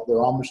 they're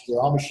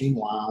all machine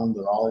wound.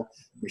 They're all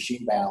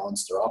machine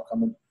balanced. They're all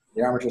coming.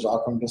 The armatures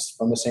all come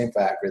from the same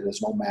factory.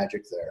 There's no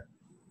magic there.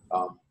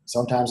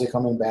 Sometimes they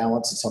come in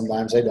balance, and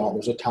sometimes they don't.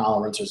 There's a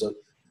tolerance.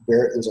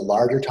 There's a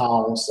larger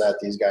tolerance that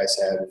these guys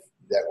have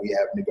that we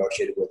have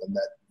negotiated with them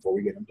that before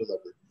we get them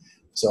delivered.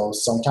 So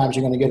sometimes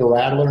you're going to get a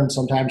rattler, and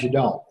sometimes you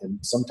don't. And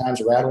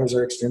sometimes rattlers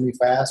are extremely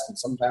fast, and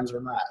sometimes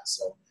they're not.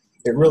 So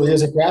it really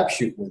is a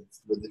crapshoot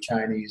with the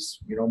Chinese,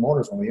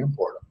 motors when we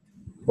import them.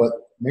 But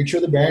make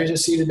sure the bearings are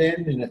seated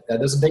in, and that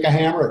doesn't take a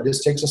hammer. It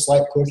just takes a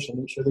slight push to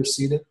make sure they're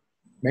seated.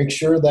 Make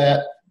sure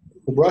that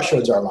the brush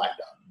hoods are lined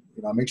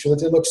up. Make sure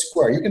that they look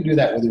square. You can do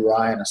that with your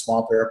eye and a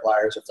small pair of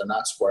pliers if they're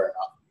not square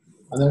enough.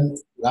 And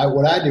then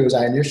what I do is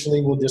I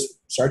initially will just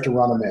start to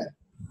run them in.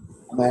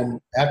 And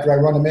then after I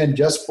run them in,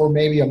 just for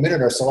maybe a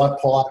minute or so, I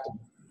pull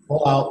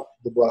out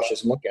the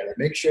brushes and look at it.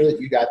 Make sure that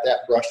you got that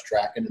brush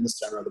tracking in the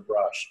center of the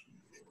brush.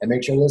 And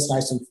make sure that it's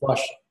nice and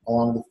flush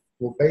along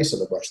the base of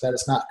the brush, that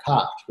it's not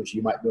cocked, which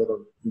you might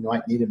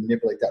need to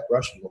manipulate that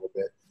brush a little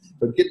bit.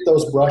 But get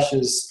those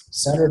brushes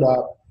centered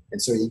up,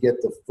 and so you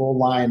get the full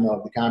line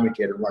of the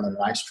commutator running a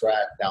nice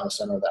track down the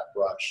center of that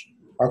brush,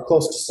 or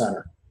close to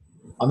center.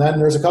 And then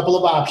there's a couple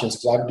of options,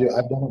 because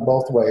I've done it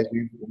both ways.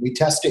 We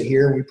test it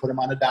here. We put them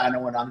on the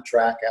dyno and on the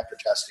track after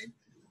testing.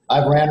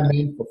 I've ran them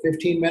in for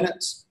 15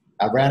 minutes.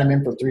 I've ran them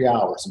in for 3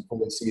 hours and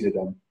fully seated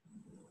them.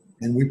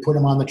 And we put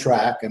them on the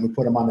track and we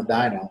put them on the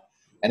dyno.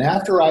 And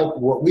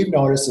what we've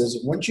noticed is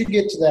once you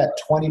get to that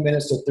 20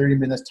 minutes to 30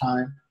 minutes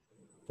time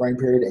frame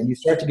period, and you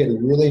start to get a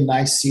really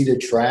nice seated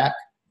track,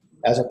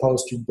 as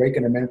opposed to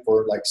breaking them in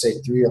for, like, say,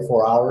 3 or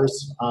 4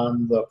 hours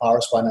on the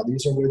power supply. Now,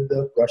 these are with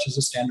the brushes,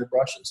 the standard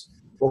brushes.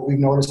 What we've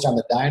noticed on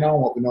the dyno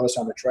and what we noticed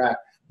on the track,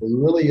 there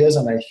really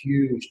isn't a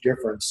huge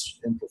difference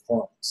in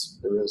performance.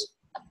 There is.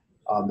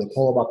 They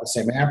pull about the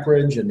same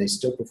amperage, and they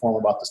still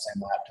perform about the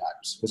same lap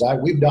times.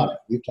 Because we've done it.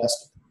 We've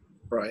tested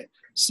it. Right.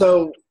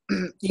 So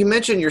you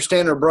mentioned your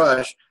standard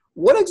brush.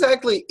 What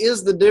exactly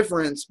is the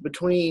difference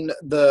between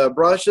the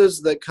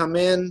brushes that come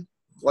in,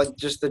 like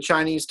just the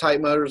Chinese type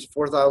motors,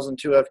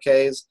 4002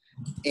 FKs,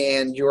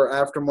 and your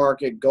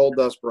aftermarket gold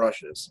dust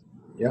brushes?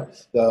 Yeah,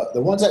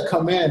 the ones that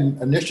come in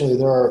initially,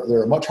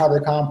 they're a much harder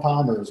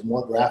compound. There's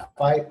more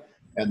graphite,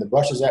 and the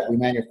brushes that we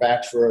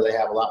manufacture, they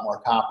have a lot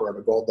more copper.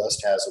 The gold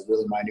dust has a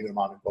really minute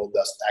amount of gold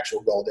dust,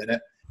 actual gold in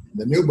it.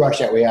 The new brush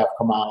that we have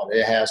come out,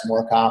 it has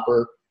more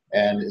copper,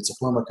 and it's a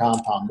firmer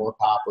compound, more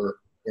copper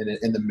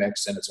in the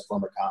mix, and it's a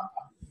firmer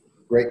compound.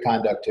 Great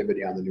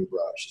conductivity on the new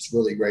brush. It's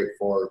really great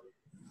for.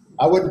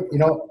 I would,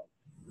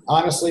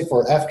 honestly,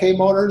 for FK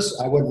motors,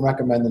 I wouldn't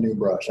recommend the new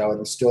brush. I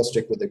would still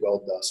stick with the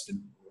gold dust.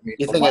 And,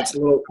 you think it's a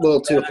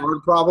little too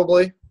hard,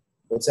 probably?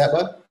 What's that,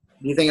 bud?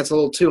 Do you think it's a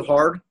little too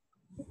hard?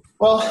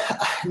 Well,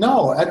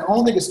 no, I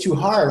don't think it's too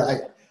hard.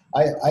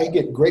 I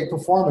get great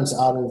performance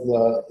out of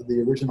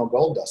the original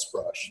gold dust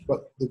brush,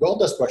 but the gold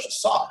dust brush is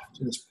soft,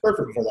 and it's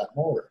perfect for that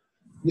motor.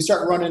 You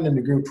start running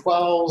into group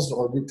 12s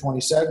or group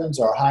 27s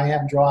or high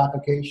amp draw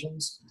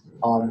applications,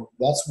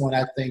 that's when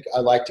I think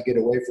I like to get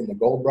away from the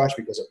gold brush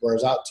because it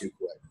wears out too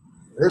quick.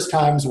 There's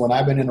times when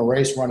I've been in a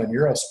race running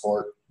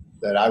Eurosport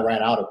that I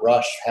ran out of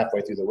brush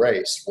halfway through the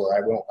race, where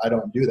I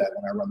don't do that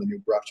when I run the new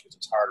brush because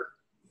it's harder,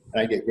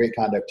 and I get great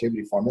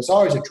conductivity for them. It's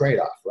always a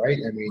trade-off, right?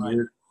 I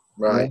mean,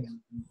 right.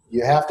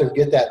 You have to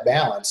get that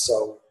balance.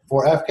 So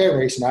for FK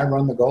racing, I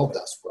run the gold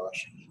dust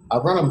brush.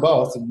 I've run them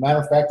both. As a matter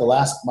of fact,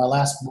 my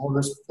last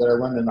motors that I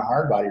run in the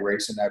hard body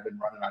racing, I've been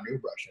running a new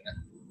brush in it,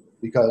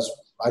 because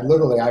I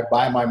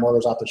buy my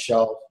motors off the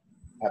shelf,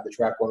 have the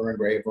track motor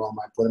engraved them,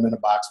 I put them in a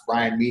box.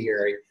 Brian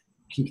Meharry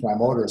keeps my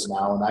motors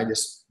now, and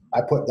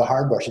I put the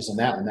hard brushes in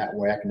that one. That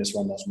way I can just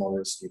run those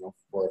motors,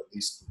 for at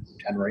least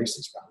 10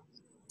 races.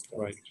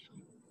 Probably. Right.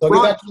 So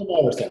get back to the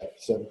motor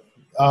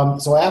thing.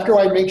 So after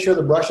I make sure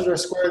the brushes are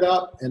squared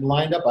up and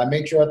lined up, I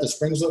make sure that the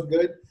springs look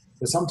good.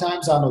 Because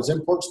sometimes on those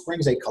import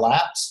springs, they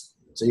collapse.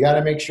 So you got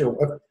to make sure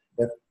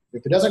if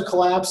it doesn't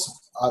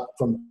collapse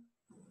from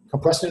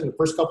compressing it the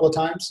first couple of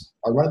times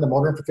or running the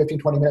motor in for 15,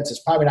 20 minutes,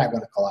 it's probably not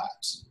going to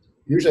collapse.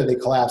 Usually they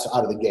collapse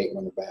out of the gate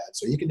when they're bad.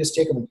 So you can just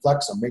take them and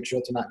flex them, make sure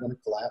that they're not going to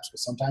collapse,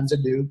 because sometimes they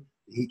do.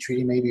 The heat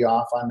treating may be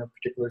off on a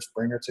particular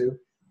spring or two.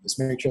 Just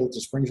make sure that the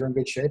springs are in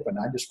good shape, and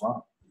I just run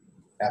them.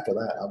 After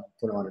that, I'll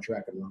put them on the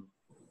track and run.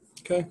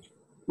 Okay.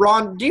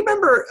 Ron, do you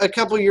remember a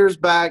couple years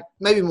back,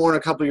 maybe more than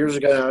a couple years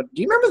ago now,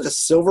 do you remember the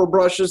silver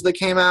brushes that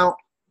came out?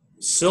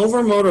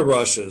 Silver motor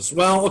brushes.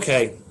 Well,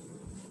 okay.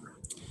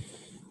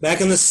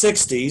 Back in the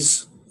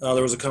 60s,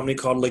 there was a company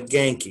called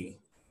Leganke.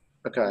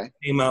 Okay.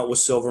 Came out with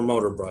silver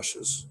motor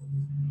brushes.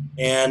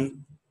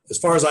 And as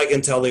far as I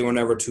can tell, they were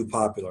never too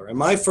popular. And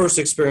my first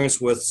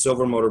experience with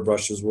silver motor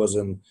brushes was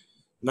in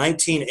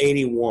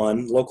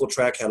 1981. Local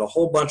Track had a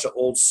whole bunch of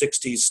old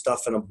 60s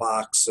stuff in a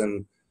box,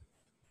 and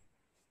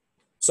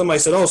somebody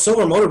said, oh,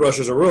 silver motor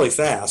brushes are really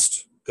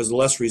fast because of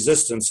less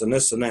resistance and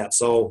this and that.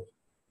 So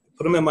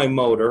put them in my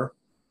motor.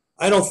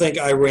 I don't think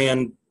I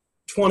ran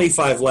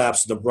 25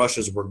 laps and the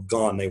brushes were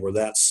gone. They were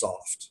that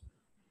soft.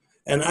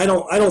 And I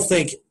don't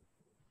think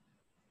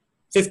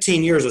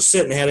 15 years of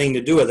sitting had anything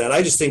to do with that.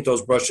 I just think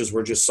those brushes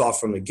were just soft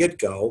from the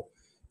get-go.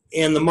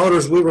 And the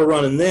motors we were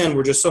running then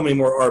were just so many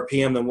more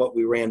RPM than what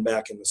we ran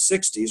back in the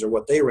 60s or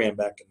what they ran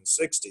back in the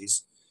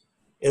 60s.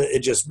 It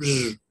just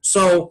 –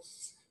 so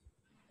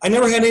I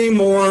never had any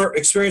more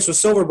experience with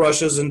silver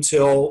brushes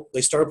until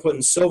they started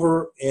putting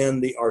silver in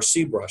the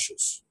RC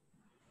brushes.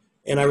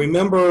 And I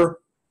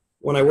remember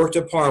when I worked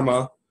at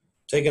Parma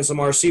taking some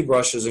RC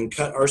brushes and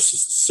cut our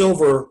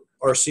silver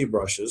RC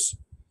brushes,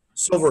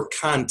 silver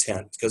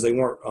content because they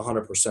weren't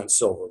 100%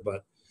 silver,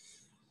 but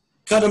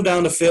cut them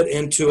down to fit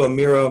into a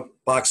Mira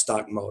box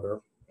stock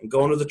motor and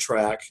go into the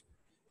track.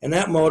 And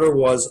that motor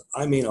was,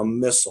 I mean, a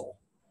missile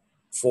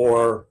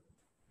for,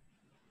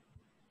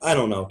 I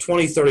don't know,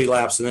 20, 30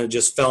 laps, and then it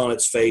just fell on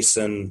its face,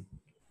 and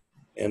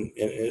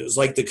it was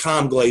like the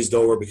comm glazed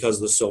over because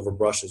of the silver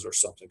brushes or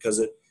something, because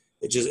it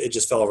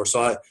just fell over.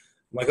 So I'm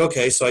like,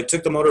 okay, so I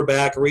took the motor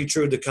back,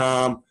 retrued the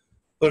comm,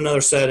 put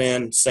another set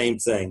in, same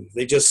thing.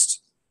 The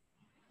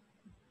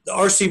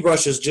RC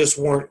brushes just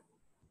weren't,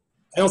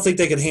 I don't think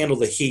they could handle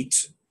the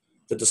heat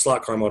that the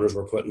slot car motors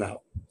were putting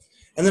out.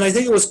 And then I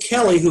think it was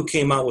Kelly who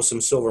came out with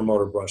some silver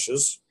motor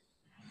brushes.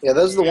 Yeah,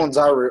 those are the ones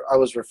I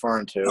was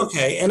referring to.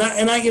 Okay, and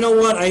I you know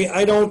what,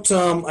 I don't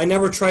I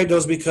never tried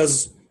those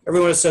because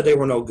everyone has said they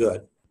were no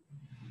good.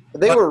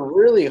 They were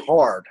really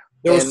hard.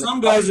 There were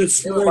some guys that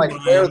swore like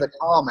by wear them. the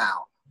comm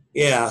out.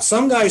 Yeah,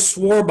 some guys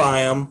swore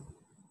by them,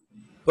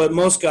 but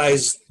most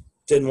guys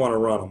didn't want to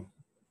run them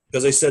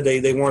because they said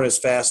they weren't as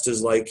fast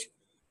as like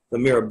the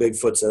Mira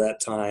Bigfoots at that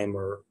time,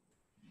 or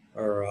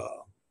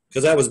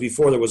because that was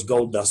before there was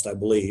gold dust, I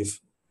believe,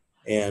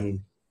 and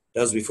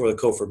that was before the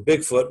Cofer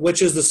Bigfoot,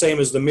 which is the same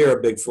as the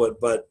Mira Bigfoot,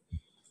 but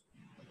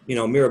you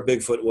know, Mira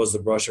Bigfoot was the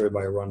brush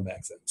everybody run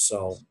back then.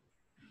 So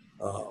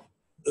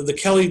the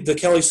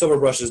Kelly silver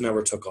brushes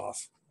never took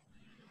off.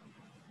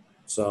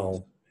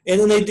 So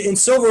and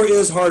silver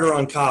is harder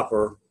on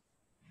copper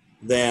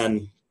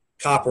than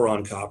copper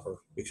on copper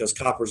because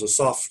copper is a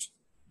soft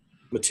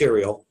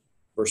material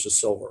versus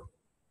silver.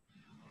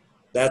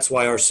 That's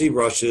why our C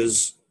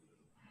brushes,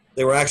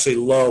 they were actually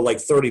low, like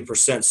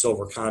 30%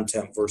 silver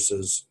content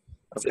versus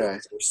 50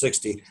 or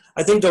 60.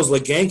 I think those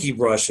Leganke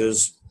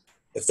brushes,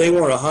 if they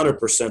weren't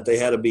 100%, they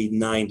had to be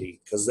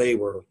 90 because they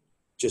were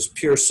just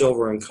pure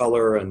silver in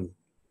color,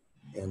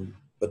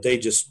 but they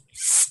just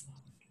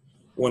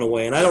went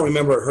away. And I don't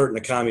remember it hurting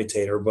the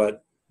commutator,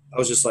 but I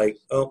was just like,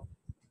 oh,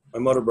 my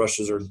motor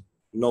brushes are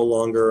no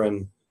longer,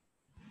 and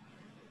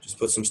just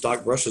put some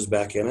stock brushes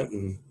back in it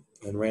and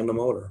ran the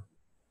motor.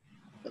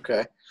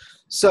 Okay.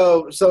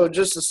 So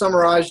just to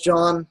summarize,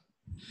 John,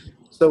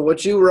 so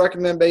what you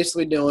recommend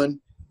basically doing,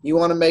 you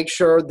want to make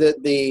sure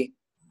that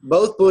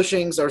both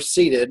bushings are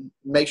seated,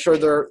 make sure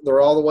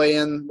they're all the way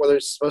in where they're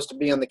supposed to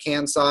be on the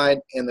can side,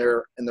 and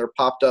they're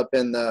popped up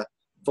in the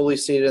fully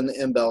seated in the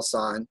M-bell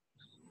sign.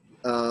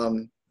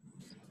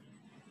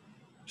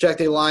 Check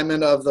the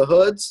alignment of the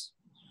hoods,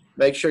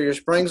 make sure your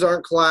springs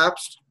aren't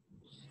collapsed,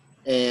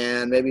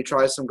 and maybe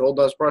try some gold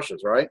dust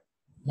brushes, right?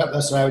 Yep,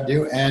 that's what I would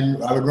do.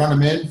 And I would run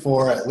them in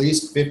for at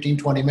least 15,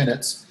 20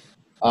 minutes.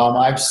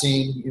 I've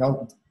seen,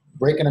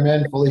 breaking them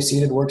in fully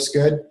seated works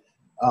good.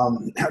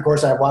 Of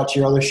course, I've watched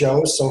your other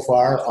shows so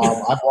far.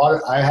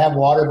 I have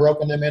water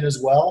broken them in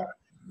as well.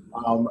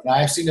 And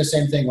I've seen the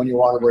same thing when you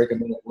water break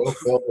them in. It will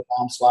fill the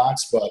palm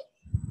slots, but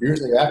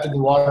usually after the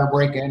water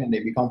break in and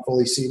they become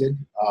fully seated,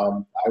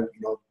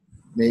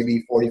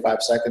 maybe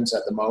 45 seconds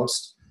at the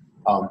most.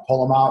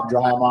 Pull them out,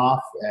 dry them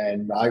off,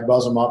 and I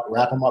buzz them up,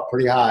 wrap them up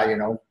pretty high,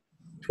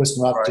 twist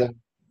them up to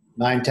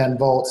 9, 10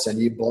 volts, and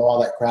you blow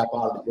all that crap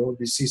out of it. You'll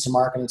see some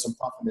marking and some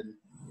puffing.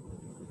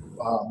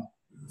 And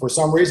for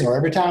some reason, or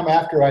every time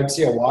after I'd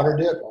see a water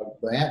dip,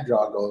 the amp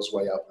draw goes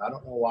way up. And I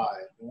don't know why.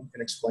 No one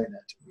can explain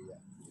that to me yet.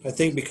 I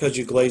think because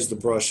you glaze the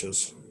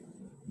brushes.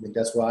 I think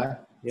that's why?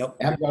 Yep.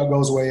 Amp draw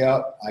goes way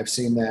up. I've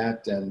seen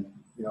that, and,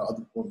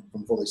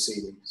 from fully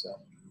seating. So,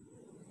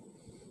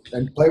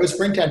 and play with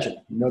spring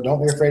tension.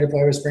 Don't be afraid to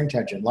play with spring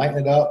tension. Lighten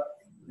it up.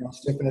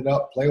 Stiffen it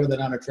up, play with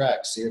it on a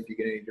track, see if you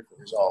get any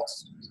different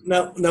results.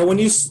 Now, when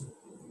you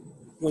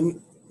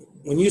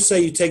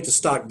say you take the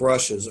stock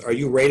brushes, are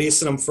you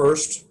radiusing them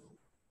first?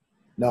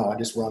 No, I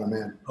just run them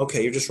in.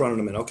 Okay, you're just running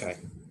them in. Okay.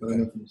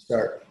 From the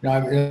start.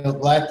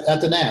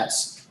 At the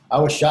Nats, I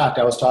was shocked.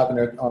 I was talking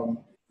to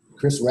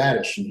Chris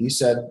Radish, and I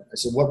said,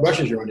 "What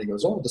brushes you running?" He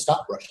goes, "Oh, the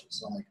stock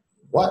brushes." I'm like,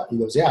 "What?" He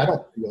goes, "Yeah, I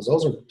don't." He goes,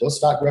 "Those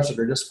stock brushes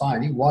are just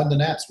fine." He won the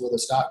Nats with a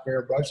stock pair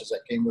of brushes that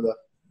came with a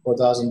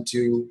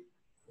 4002.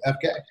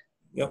 FK.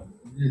 Yep.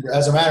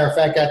 As a matter of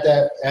fact, at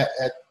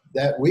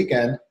that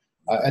weekend,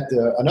 at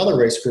another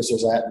race Chris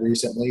was at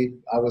recently,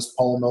 I was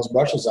pulling those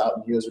brushes out,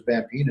 and he was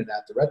Van Penen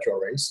at the retro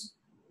race.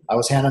 I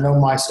was handing them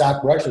my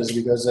stock brushes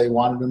because they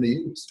wanted them to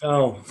use.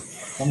 Oh.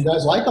 Some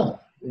guys like them.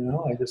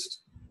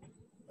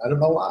 I don't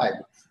know why.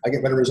 I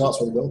get better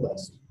results with the gold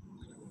dust.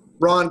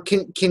 Ron,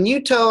 can you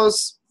tell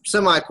us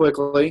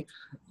semi-quickly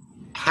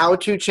how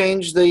to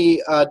change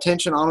the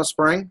tension on a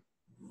spring?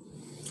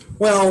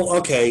 Well,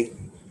 okay.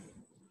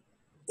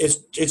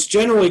 It's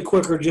generally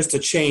quicker just to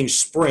change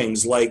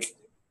springs. Like,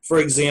 for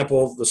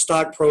example, the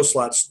stock Pro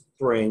Slot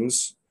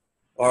springs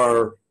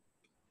are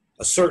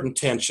a certain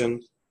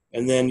tension,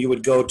 and then you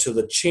would go to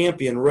the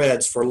Champion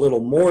Reds for a little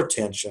more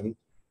tension.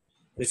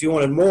 If you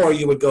wanted more,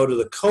 you would go to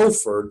the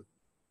Coford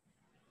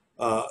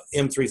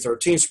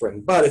M313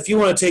 spring. But if you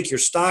want to take your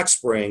stock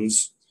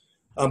springs,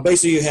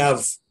 basically you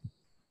have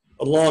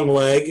a long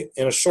leg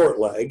and a short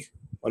leg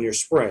on your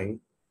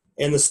spring.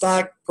 And the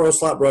stock Pro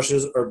Slot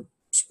brushes or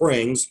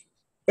springs,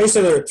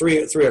 basically they're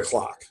at 3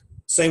 o'clock.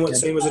 Same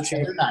as a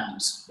champion.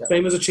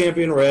 Same as a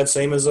Champion Red,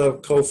 same as a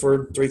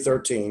Coford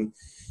 313.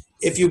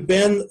 If you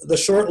bend the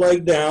short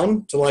leg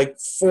down to like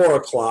 4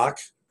 o'clock,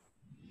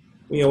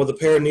 with a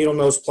pair of needle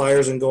nose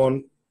pliers and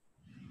going,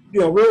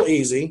 real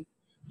easy,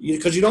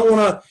 because you don't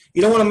want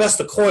to mess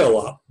the coil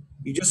up.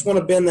 You just want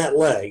to bend that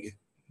leg.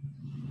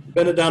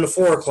 Bend it down to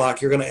 4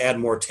 o'clock, you're going to add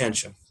more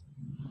tension.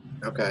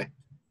 Okay.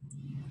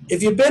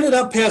 If you bend it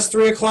up past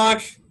 3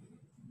 o'clock,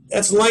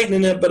 that's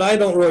lightening it, but I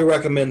don't really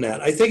recommend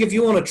that. I think if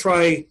you want to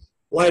try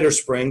lighter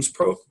springs,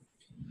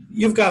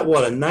 you've got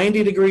what, a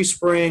 90-degree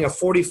spring, a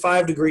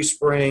 45-degree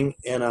spring,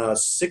 and a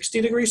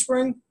 60-degree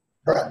spring?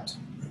 Correct.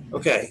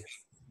 Okay.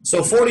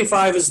 So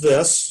 45 is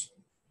this.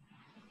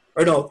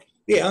 Or no,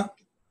 yeah.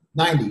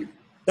 90.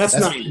 That's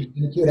 90.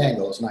 The acute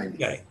angle is 90.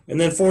 Okay. And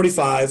then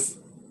 45,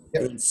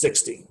 Yep. and then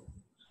 60.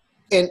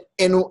 And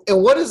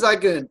what is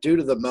that going to do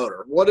to the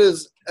motor? What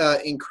is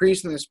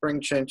increasing the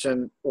spring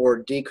tension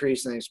or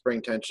decreasing the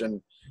spring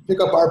tension? Pick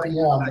up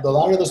RPM. The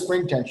lighter the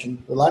spring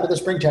tension,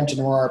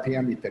 the more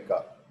RPM you pick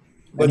up.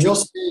 But you'll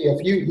see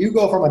if you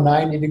go from a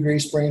 90-degree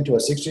spring to a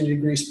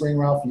 60-degree spring,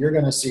 Ralph, you're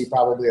going to see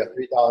probably a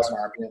 3,000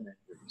 RPM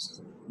increase.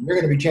 You're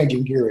going to be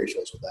changing gear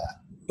ratios with that.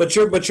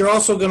 But you're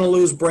also going to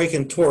lose brake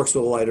and torques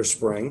with a lighter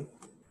spring,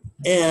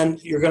 and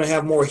you're going to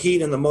have more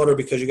heat in the motor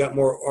because you got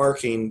more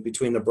arcing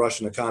between the brush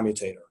and the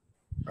commutator.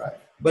 Right.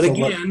 But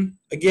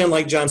again,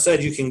 like John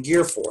said, you can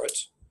gear for it.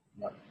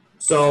 Right.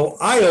 So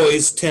I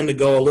always tend to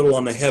go a little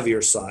on the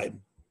heavier side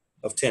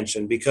of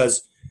tension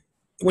because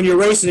when you're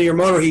racing and your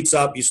motor heats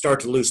up, you start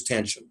to lose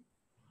tension.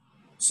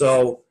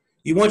 So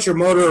you want your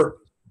motor,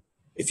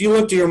 if you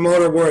look to your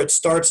motor where it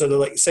starts at,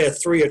 like say, a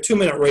 3 or 2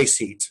 minute race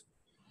heat,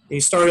 and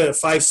you start it at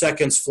 5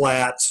 seconds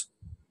flat,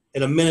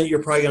 in a minute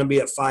you're probably going to be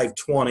at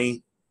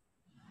 5:20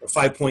 or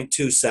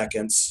 5.2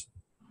 seconds.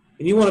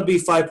 And you want to be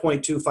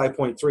 5.2,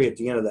 5.3 at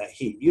the end of that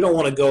heat. You don't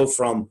want to go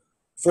from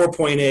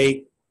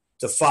 4.8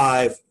 to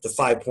 5 to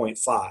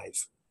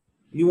 5.5.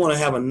 You want to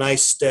have a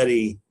nice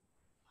steady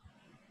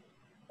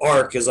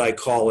arc, as I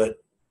call it,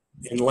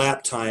 in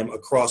lap time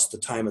across the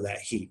time of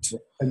that heat.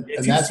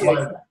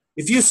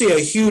 If you see a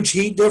huge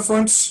heat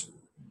difference,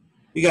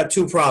 you got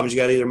two problems. You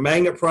got either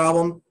magnet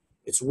problem,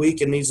 it's weak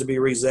and needs to be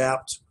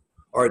rezapped,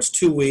 or it's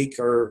too weak,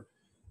 or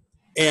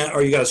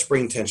you got a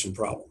spring tension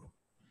problem.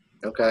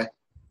 Okay.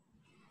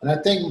 And I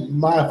think,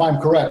 if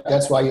I'm correct,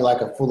 that's why you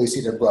like a fully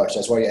seated brush.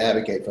 That's why you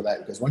advocate for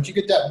that. Because once you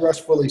get that brush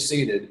fully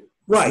seated,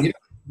 right,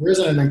 there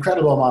isn't an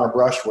incredible amount of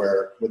brush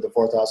wear with the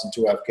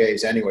 4002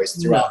 FKs anyways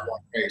throughout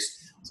one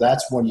race. So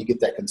that's when you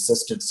get that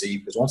consistency.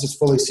 Because once it's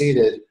fully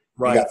seated,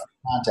 right, you got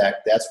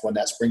contact, that's when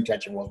that spring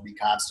tension will be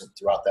constant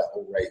throughout that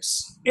whole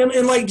race.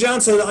 And like John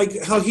said,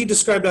 like how he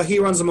described how he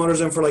runs the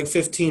motors in for like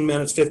 15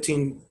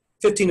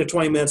 to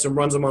 20 minutes and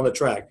runs them on the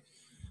track.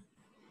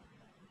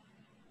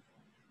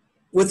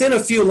 Within a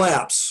few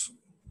laps,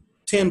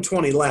 10,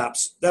 20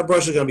 laps, that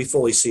brush is going to be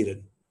fully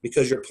seated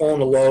because you're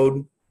pulling a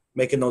load,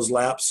 making those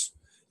laps,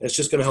 and it's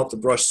just going to help the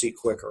brush seat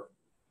quicker.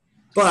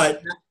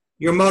 But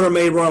your motor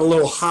may run a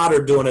little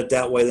hotter doing it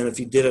that way than if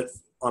you did it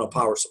on a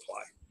power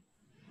supply.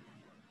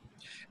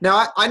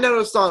 Now, I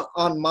noticed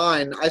on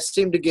mine, I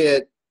seem to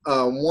get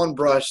one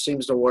brush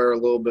seems to wear a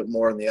little bit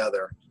more than the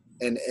other.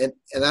 And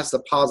that's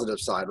the positive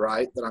side,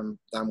 right? That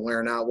I'm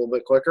wearing out a little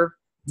bit quicker.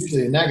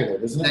 Usually a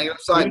negative, isn't it? Negative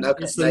side.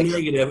 Okay. It's the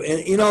negative.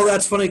 And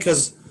that's funny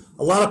because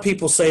a lot of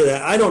people say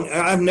that.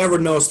 I've never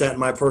noticed that in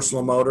my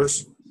personal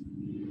motors.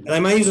 And I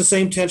might use the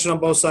same tension on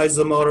both sides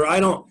of the motor. I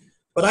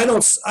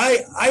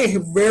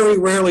very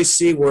rarely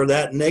see where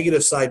that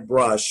negative side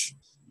brush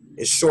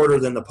is shorter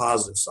than the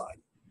positive side.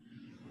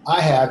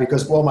 I have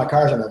because my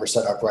cars are never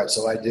set up right,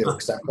 so I do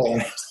because I'm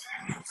pulling.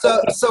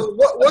 So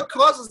what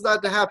causes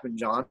that to happen,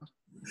 John?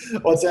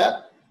 What's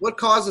that? What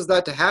causes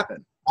that to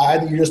happen? I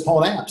think you're just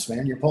pulling amps,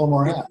 man. You're pulling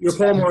more amps. You're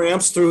pulling more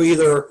amps through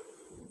either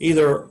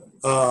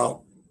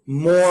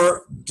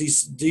more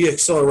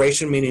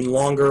deacceleration, meaning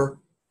longer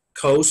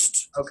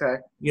coast. Okay.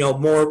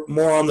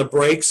 More on the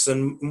brakes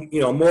and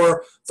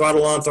more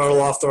throttle on,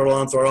 throttle off, throttle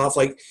on, throttle off.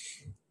 Like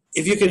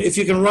if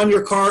you can run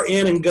your car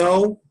in and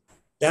go,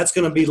 that's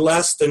going to be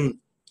less than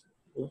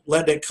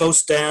letting it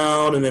coast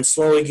down and then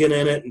slowly get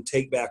in it and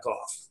take back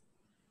off.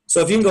 So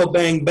if you can go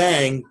bang,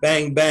 bang,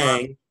 bang,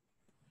 bang,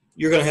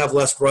 you're going to have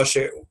less brush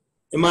air.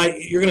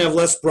 You're going to have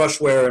less brush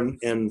wear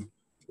and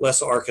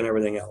less arc and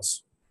everything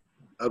else.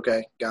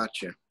 Okay,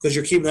 gotcha. Because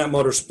you're keeping that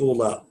motor spooled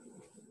up.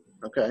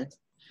 Okay.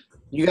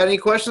 You got any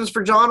questions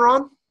for John,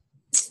 Ron?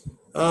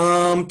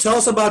 Tell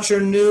us about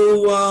your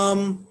new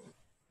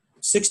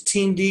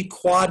 16D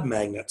quad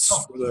magnets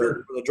for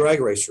the drag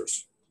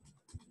racers.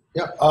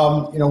 Yeah,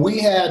 we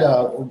had,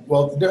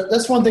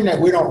 that's one thing that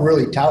we don't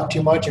really tout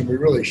too much, and we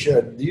really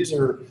should. These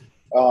are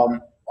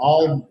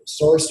all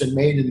sourced and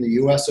made in the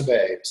U.S. of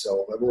A.,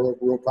 so we're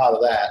real proud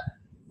of that.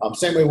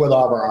 Same way with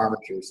all of our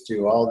armatures,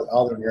 too,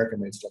 all the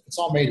American-made stuff. It's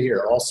all made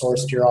here, all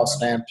sourced here, all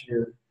stamped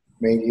here,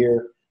 made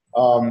here.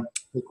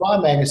 The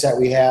quad magnets that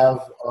we have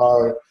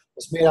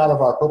it's made out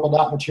of our purple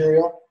dot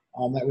material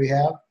that we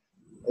have.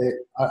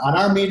 On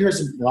our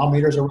meters, all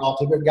meters are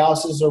relative, but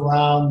Gauss is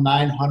around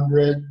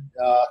 900,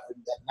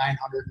 that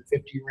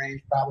 950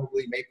 range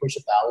probably, may push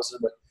 1,000,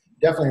 but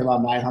definitely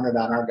around 900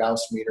 on our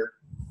Gauss meter.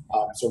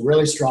 So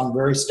really strong,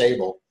 very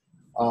stable.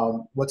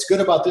 What's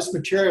good about this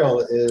material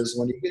is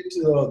when you get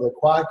to the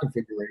quad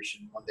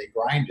configuration, when they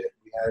grind it,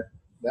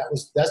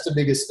 that's the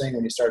biggest thing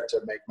when you start to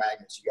make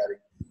magnets. You got to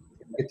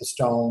get the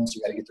stones,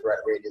 you got to get the right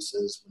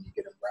radiuses when you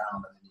get them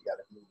ground, and then you got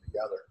to glue them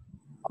together.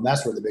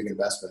 That's where the big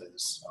investment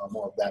is,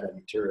 more of that in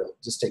material.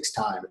 It just takes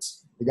time.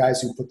 It's the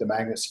guys who put the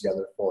magnets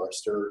together for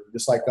us. They're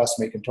just like us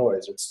making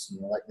toys. It's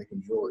like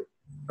making jewelry.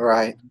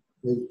 Right.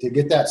 To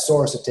get that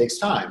source, it takes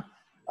time.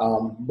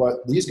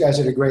 But these guys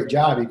did a great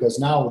job because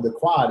now with the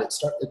quad,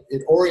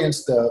 it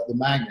orients the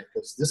magnet,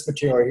 because this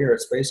material right here,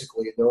 it's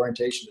basically the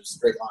orientation is a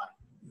straight line.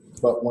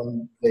 But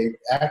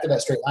after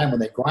that straight line, when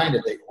they grind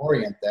it, they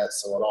orient that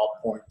so it all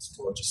points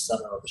towards the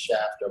center of the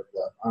shaft of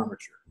the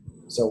armature.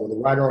 So with the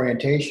right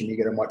orientation, you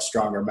get a much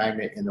stronger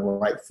magnet in the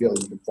right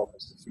field. You can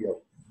focus the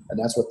field. And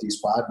that's what these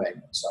quad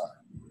magnets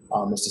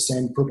are. It's the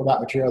same purple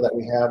dot material that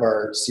we have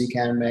our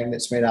C-can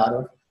magnets made out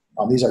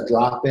of. These are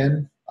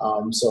drop-in.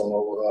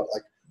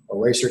 Like a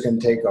racer can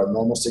take our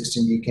normal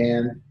 16D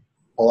can,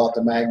 pull out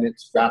the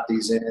magnets, drop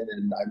these in,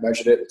 and I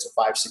measured it. It's a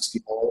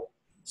 560 hole,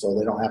 so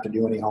they don't have to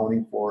do any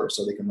honing for it,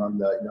 so they can run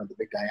the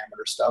big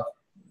diameter stuff,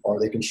 or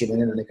they can shoot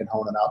in and they can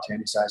hone it out to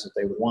any size that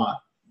they would want.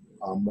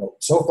 But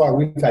so far,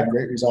 we've had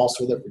great results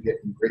with it. We're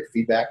getting great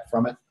feedback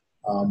from it,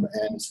 and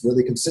it's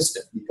really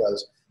consistent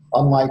because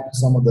unlike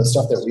some of the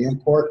stuff that we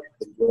import,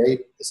 the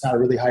grade, it's not a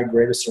really high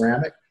grade of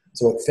ceramic,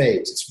 so it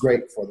fades. It's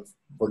great for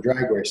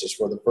drag racers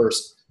for the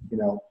first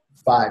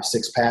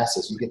 5-6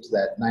 passes. You get to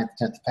that 9th,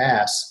 10th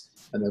pass,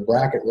 and the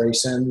bracket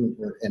racing,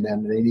 and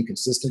then they need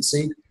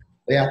consistency.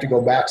 They have to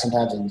go back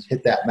sometimes and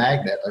hit that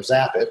magnet or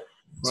zap it,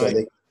 so they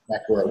get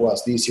back where it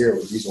was. These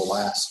will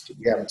last.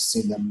 We haven't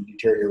seen them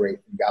deteriorate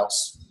in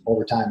Gauss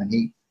over time and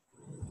heat.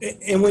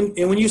 And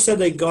when you said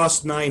they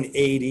Gauss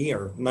 980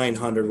 or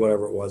 900,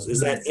 whatever it was, is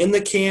that in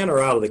the can or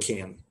out of the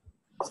can?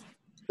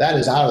 That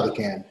is out of the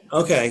can.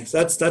 Okay,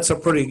 so that's a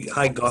pretty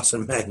high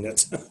Gaussian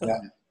magnet.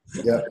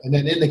 Yeah, and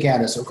then in the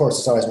can, of course,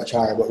 it's always much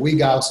higher. But we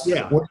Gauss,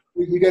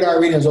 we get our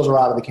readings; those are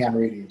out of the can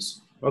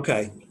readings.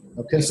 Okay.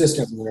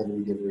 Consistent whenever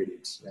we give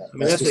readings. Yeah,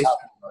 that's just how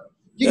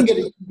you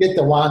can get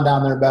the wand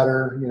down there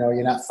better.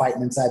 You're not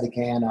fighting inside the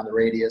can on the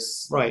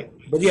radius. Right,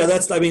 but yeah,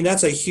 that's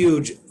a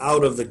huge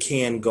out of the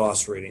can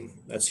Gauss reading.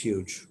 That's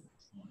huge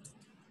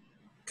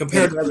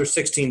compared to other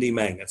 16D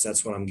magnets.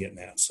 That's what I'm getting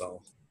at.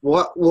 So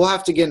we'll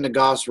have to get into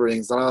Gauss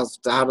readings. That'll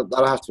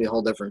have to be a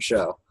whole different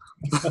show.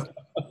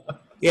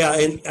 Yeah,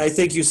 and I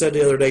think you said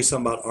the other day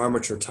something about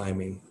armature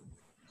timing.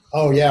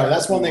 Oh yeah,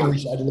 that's one thing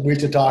we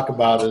should talk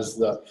about is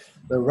the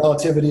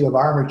relativity of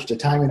armature, the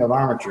timing of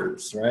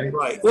armatures, right?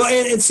 Right. Well,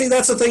 and see,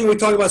 that's the thing we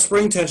talk about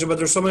spring tension, but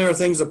there's so many other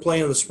things that play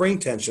into the spring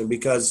tension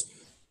because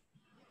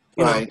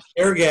you know,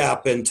 air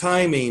gap and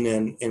timing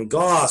and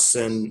Gauss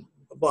and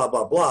blah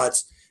blah blah.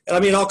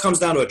 It all comes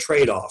down to a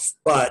trade-off,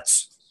 but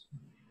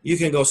you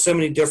can go so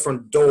many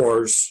different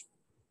doors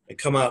and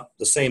come out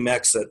the same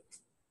exit.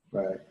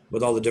 Right.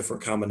 With all the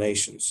different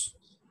combinations.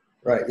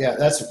 Right. Yeah,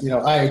 that's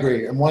I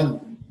agree. And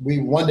one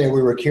day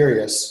we were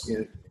curious,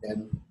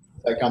 and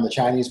like on the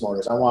Chinese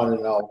motors, I wanted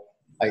to know,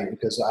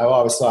 because I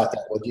always thought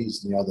that, well,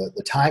 geez,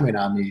 the timing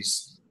on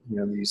these,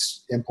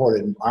 these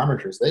imported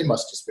armatures, they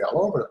must just be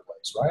all over the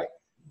place, right?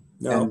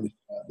 No. And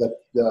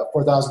the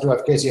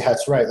 4002 FKs, yeah,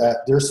 that's right.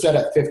 They're set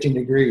at 15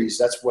 degrees.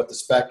 That's what the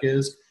spec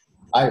is.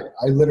 I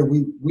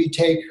literally we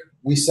take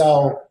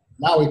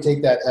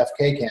that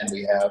FK can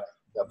we have,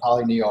 the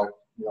Polyneo,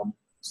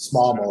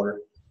 small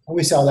motor, and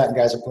we sell that, and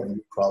guys are putting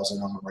U-12s in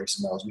them and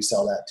racing those. We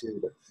sell that too,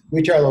 but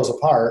we tear those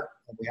apart,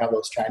 and we have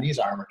those Chinese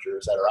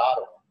armatures that are out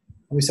of them.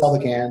 And we sell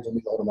the cans, and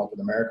we load them up with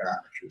American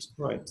armatures.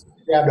 Right.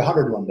 I grabbed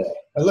 100 one day.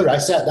 I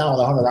sat down with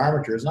 100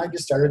 armatures, and I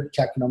just started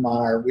checking them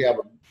on we have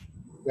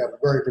a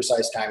very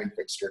precise timing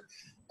fixture.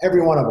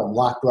 Every one of them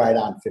locked right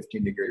on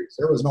 15 degrees.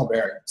 There was no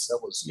variance. It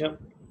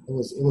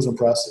was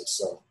impressive.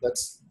 So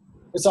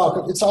it's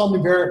all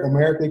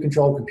numerically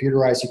controlled,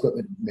 computerized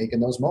equipment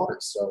making those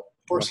motors. So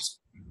of course.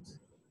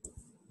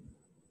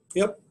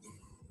 Yep.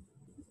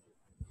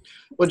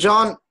 Well,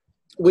 John,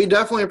 we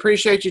definitely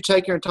appreciate you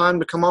taking your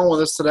time to come on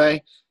with us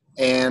today.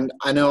 And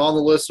I know all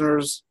the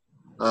listeners,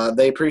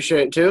 they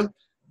appreciate it too.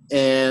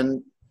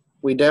 And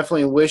we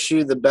definitely wish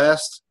you the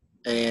best.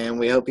 And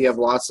we hope you have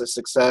lots of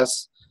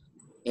success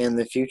in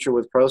the future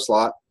with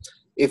ProSlot.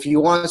 if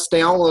you want to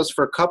stay on with us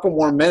for a couple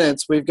more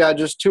minutes, we've got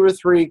just 2 or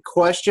 3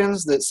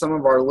 questions that some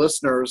of our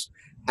listeners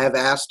have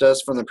asked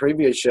us from the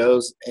previous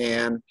shows,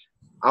 and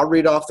I'll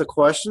read off the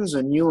questions,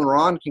 and you and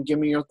Ron can give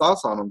me your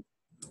thoughts on them.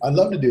 I'd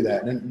love to do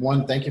that. And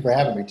one, thank you for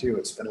having me too.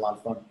 It's been a lot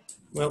of fun.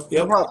 Well,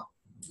 yep. No problem.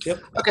 Yep.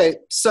 Okay,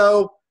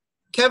 so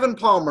Kevin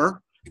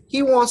Palmer,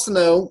 he wants to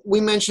know, we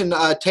mentioned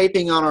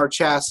taping on our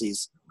chassis.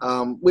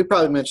 We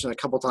probably mentioned a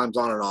couple times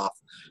on and off.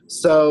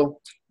 So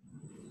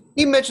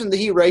he mentioned that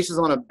he races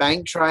on a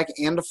bank track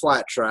and a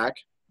flat track,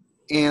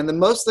 and the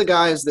most of the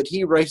guys that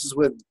he races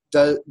with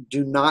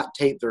do not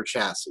tape their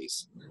chassis.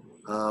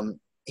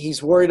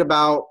 He's worried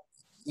about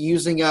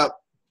using up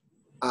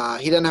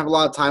he doesn't have a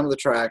lot of time on the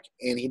track,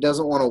 and he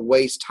doesn't want to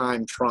waste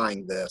time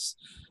trying this.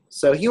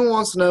 So he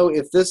wants to know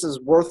if this is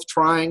worth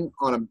trying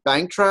on a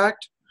bank track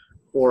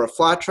or a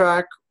flat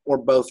track or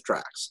both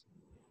tracks.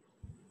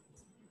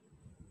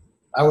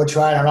 I would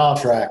try it on all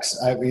tracks.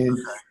 I mean,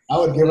 I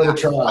would give it a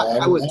try.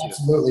 I would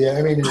absolutely.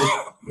 I mean,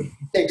 it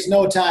takes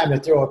no time to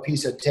throw a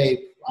piece of tape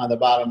on the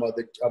bottom of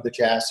the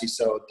chassis,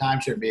 so time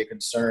shouldn't be a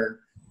concern.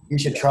 You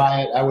should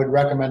try it. I would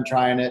recommend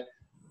trying it.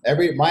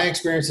 My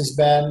experience has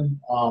been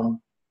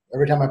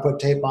every time I put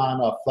tape on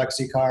a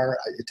flexi car,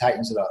 it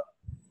tightens it up.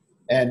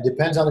 And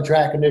depends on the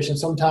track condition.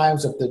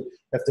 Sometimes if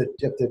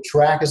the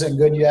track isn't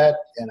good yet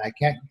and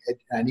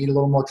I need a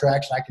little more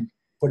traction, I can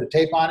put a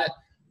tape on it.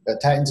 That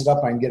tightens it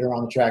up. I can get it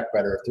around the track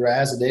better.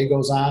 As the day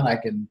goes on, I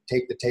can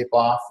take the tape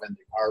off and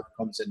the car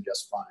comes in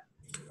just fine.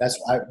 That's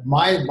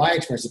my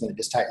experience has been it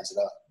just tightens it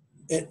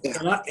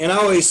up. And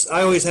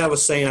I always have a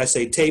saying. I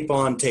say tape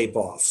on, tape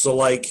off. So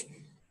like,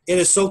 it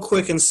is so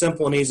quick and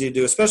simple and easy to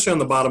do, especially on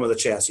the bottom of the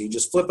chassis. You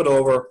just flip it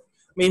over.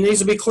 I mean, it needs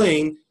to be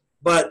clean,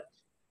 but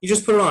you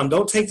just put it on.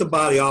 Don't take the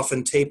body off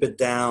and tape it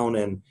down,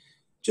 and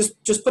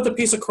just put the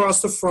piece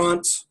across the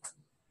front,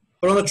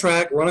 put it on the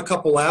track, run a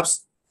couple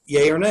laps,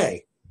 yay or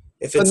nay.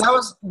 If it's,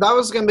 and that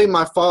was going to be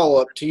my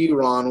follow-up to you,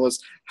 Ron, was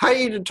how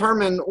you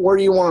determine where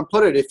you want to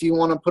put it. If you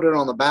want to put it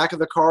on the back of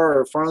the car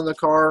or front of the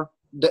car,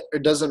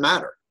 it doesn't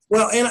matter.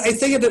 Well, and I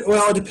think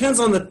it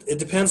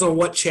depends on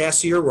what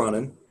chassis you're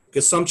running,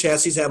 because some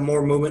chassis have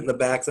more movement in the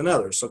back than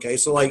others. Okay,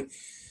 so like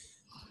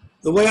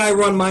the way I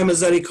run my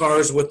Mazzetti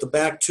cars with the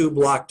back tube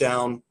locked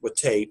down with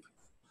tape,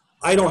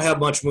 I don't have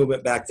much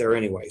movement back there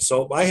anyway.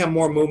 So I have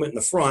more movement in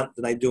the front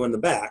than I do in the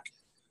back.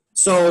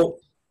 So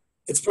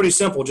it's pretty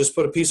simple. Just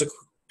put a piece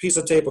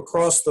of tape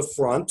across the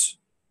front,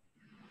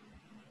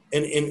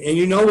 and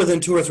you know within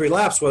 2 or 3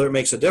 laps whether it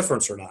makes a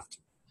difference or not.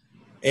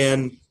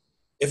 And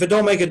if it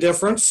don't make a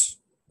difference,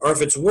 or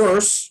if it's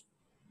worse,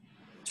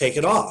 take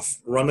it off.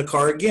 Run the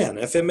car again.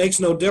 If it makes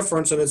no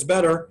difference and it's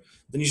better,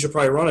 then you should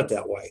probably run it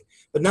that way.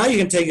 But now you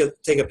can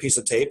take a piece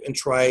of tape and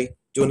try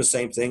doing the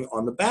same thing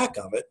on the back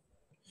of it.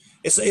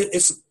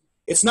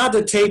 It's not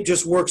that tape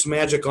just works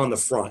magic on the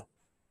front.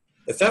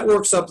 If that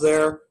works up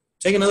there,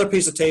 take another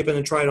piece of tape and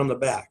then try it on the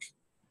back.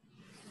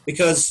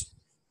 Because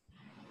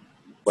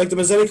like the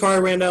Mazzetti car I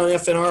ran down an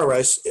FNR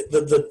race,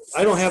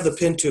 I don't have the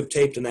pin tube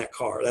taped in that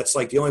car. That's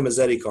like the only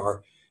Mazzetti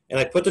car. And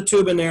I put the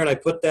tube in there and I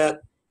put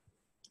that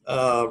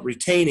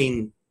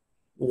retaining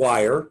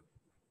wire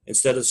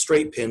instead of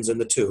straight pins in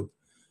the tube.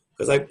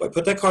 Because I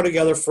put that car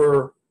together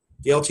for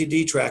the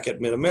LTD track at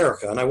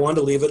Mid-America, and I wanted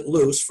to leave it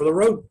loose for the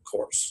road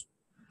course.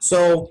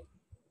 So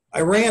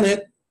I ran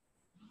it,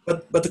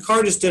 but the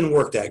car just didn't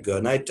work that good.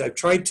 And I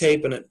tried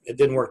tape, and it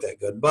didn't work that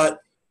good. But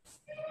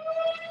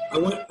I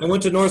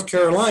went to North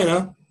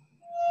Carolina,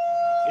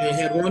 and it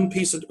had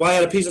I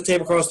had a piece of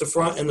tape across the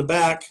front and the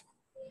back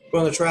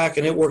on the track,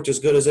 and it worked as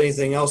good as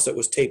anything else that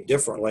was taped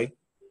differently.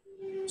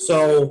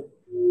 So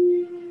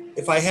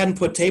if I hadn't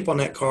put tape on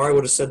that car, I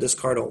would have said this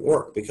car don't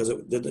work because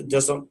it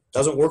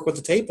doesn't work with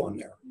the tape on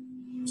there.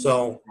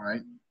 So,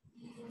 right.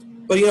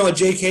 But a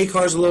JK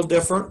car is a little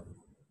different.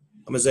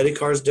 A Mazzetti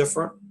car is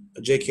different.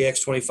 A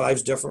JKX25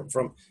 is different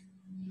from.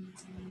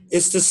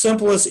 It's the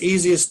simplest,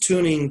 easiest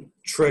tuning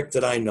trick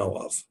that I know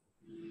of.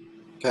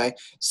 Okay,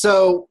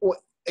 so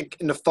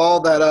and to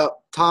follow that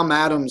up, Tom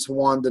Adams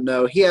wanted to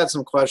know. He had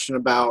some question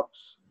about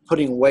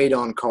putting weight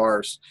on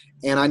cars,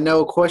 and I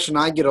know a question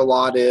I get a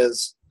lot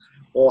is,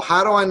 well,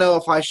 how do I know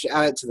if I should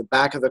add it to the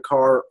back of the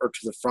car or to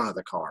the front of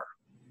the car?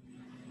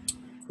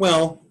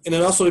 Well, and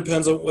it also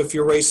depends on if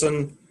you're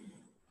racing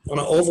on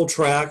an oval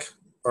track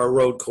or a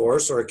road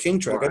course or a king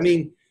track. Right. I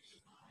mean,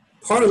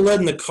 part of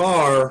letting the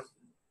car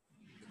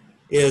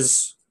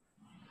is,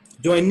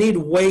 do I need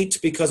weight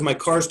because my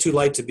car's too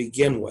light to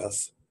begin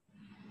with?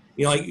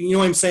 You know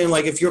what I'm saying?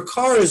 Like if your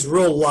car is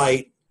real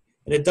light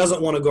and it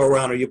doesn't want to go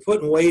around, are you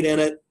putting weight in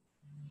it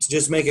to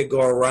just make it go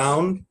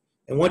around?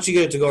 And once you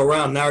get it to go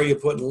around, now you're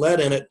putting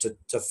lead in it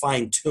to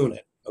fine-tune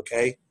it,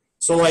 okay?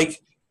 So,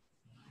 like,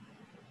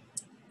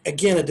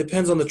 again, it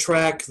depends on the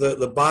track,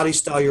 the body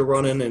style you're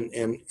running,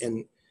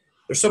 and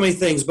there's so many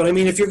things. But, I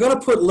mean, if you're going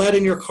to put lead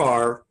in your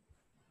car,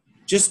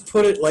 just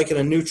put it, like, in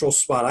a neutral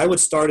spot. I would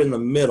start in the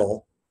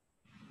middle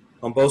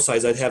on both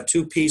sides. I'd have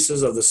 2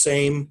 pieces of the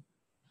same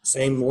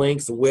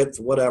length, width,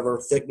 whatever,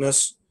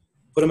 thickness.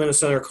 Put them in the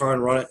center of the car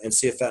and run it and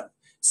see if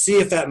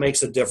that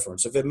makes a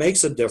difference. If it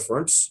makes a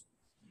difference,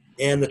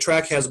 and the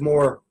track has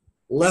more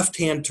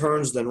left-hand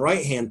turns than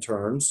right-hand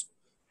turns,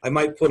 I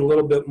might put a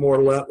little bit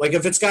more left. Like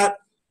if it's got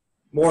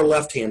more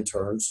left-hand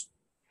turns,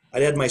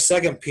 I'd add my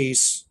second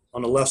piece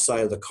on the left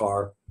side of the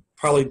car,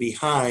 probably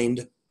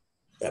behind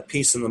that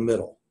piece in the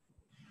middle.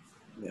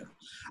 Yeah.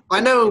 I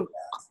know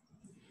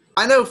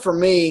for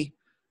me,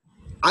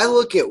 I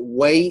look at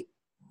weight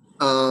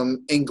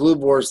and glue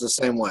bores the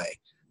same way.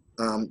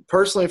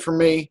 Personally for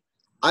me,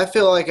 I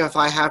feel like if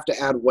I have to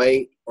add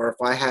weight or if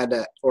I have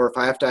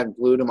to add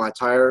glue to my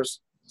tires,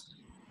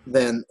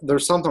 then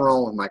there's something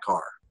wrong with my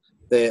car.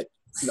 That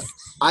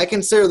I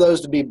consider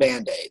those to be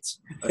Band-Aids.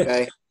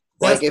 Okay.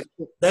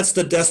 That's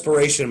the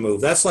desperation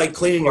move. That's like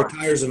cleaning your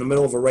tires in the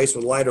middle of a race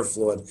with lighter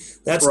fluid.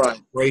 That's a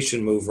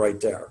desperation move right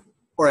there.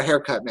 Or a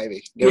haircut,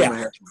 maybe. Give them a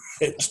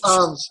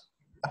haircut.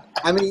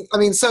 I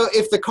mean, so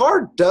if the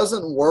car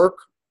doesn't work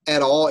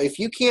at all, if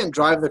you can't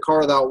drive the car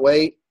without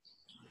weight,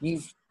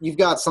 you've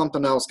got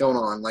something else going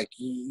on. Like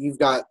you've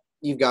got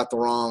the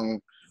wrong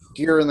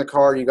gear in the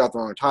car, you got the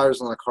wrong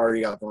tires on the car,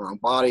 you got the wrong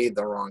body,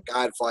 the wrong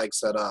guide flag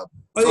set up.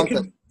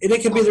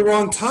 It could be the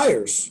wrong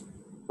tires.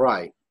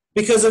 Right.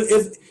 Because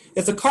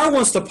if the car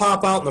wants to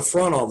pop out in the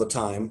front all the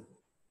time,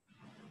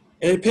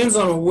 and it depends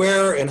on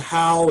where and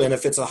how, and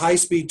if it's a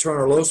high-speed turn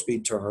or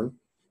low-speed turn,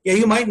 yeah,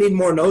 you might need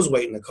more nose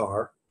weight in the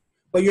car,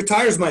 but your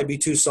tires might be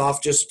too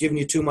soft, just giving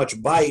you too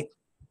much bite,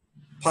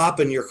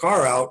 popping your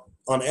car out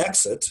on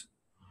exit.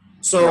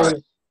 So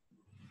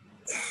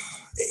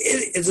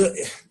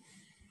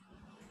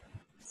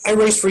I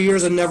raced for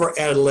years and never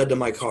added lead to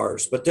my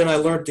cars, but then I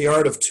learned the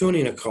art of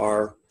tuning a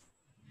car.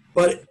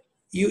 But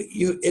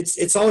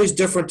it's always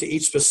different to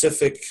each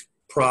specific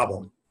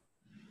problem.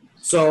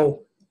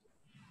 So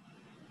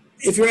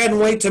if you're adding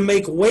weight to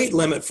make weight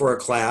limit for a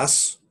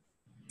class,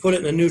 put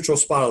it in a neutral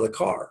spot of the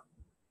car.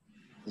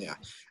 Yeah.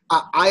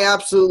 I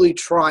absolutely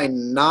try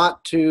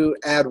not to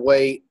add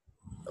weight.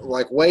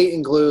 Like weight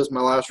and glue is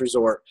my last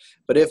resort.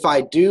 But if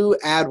I do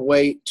add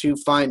weight to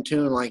fine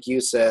tune, like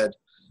you said,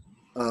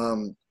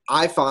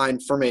 I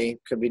find for me,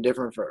 could be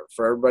different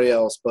for everybody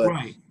else, but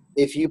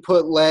if you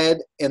put lead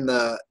in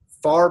the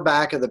far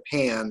back of the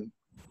pan,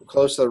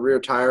 close to the rear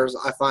tires,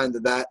 I find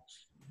that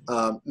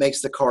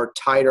makes the car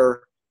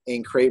tighter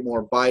and create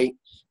more bite.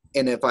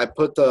 And if I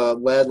put the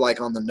lead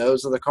like on the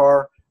nose of the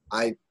car,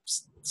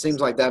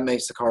 seems like that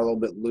makes the car a little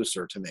bit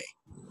looser to me.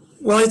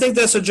 Well, I think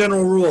that's a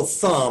general rule of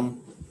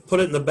thumb. Put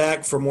it in the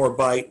back for more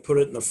bite. Put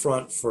it in the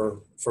front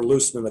for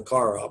loosening the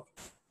car up.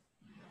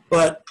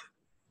 But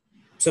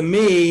to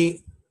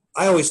me,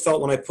 I always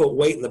felt when I put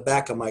weight in the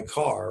back of my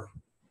car,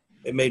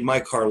 it made my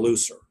car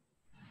looser.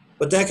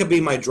 But that could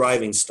be my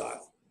driving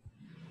style.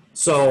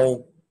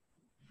 So,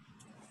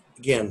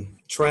 again,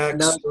 track.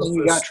 Another thing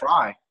you got to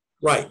try.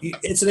 Right.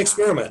 It's an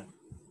experiment.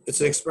 It's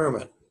an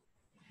experiment.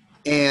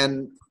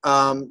 And,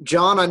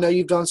 John, I know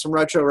you've done some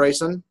retro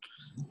racing.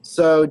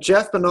 So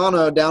Jeff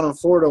Bonanno down in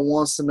Florida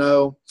wants to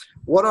know,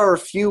 what are a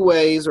few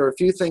ways or a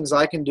few things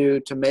I can do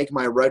to make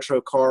my retro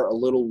car a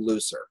little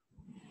looser?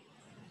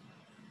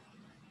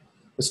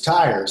 It's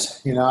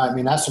tires. I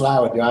mean, that's what I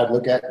would do. I'd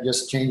look at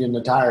just changing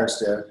the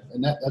tires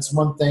and that's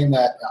one thing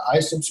that I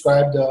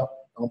subscribe to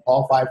on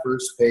Paul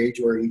Pfeiffer's page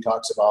where he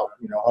talks about,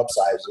 hub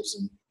sizes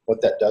and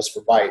what that does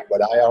for bite.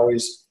 But I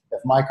always,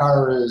 if my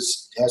car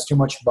has too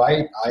much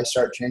bite, I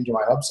start changing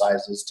my hub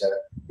sizes to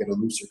get a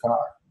looser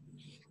car.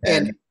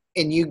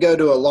 And you go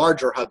to a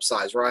larger hub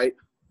size, right?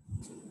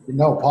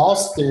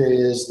 Paul's theory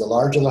is the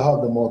larger the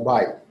hub, the more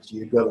bite. So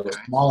you go to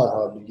a smaller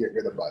hub to get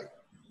rid of bite.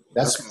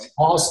 That's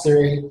Paul's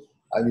theory.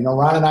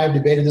 Ron and I have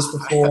debated this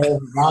before.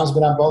 Ron's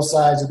been on both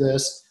sides of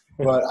this.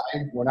 But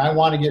when I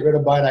want to get rid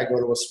of bite, I go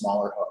to a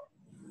smaller hub.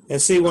 And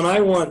see, when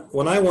I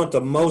want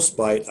the most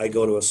bite, I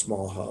go to a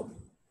small hub.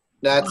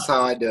 That's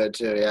how I do it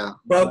too, yeah.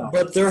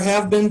 But there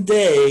have been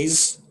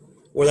days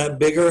where that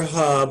bigger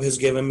hub has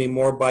given me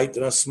more bite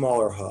than a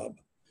smaller hub.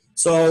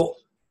 So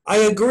I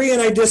agree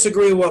and I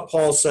disagree with what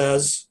Paul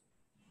says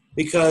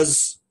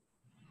because,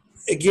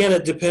 again,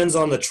 it depends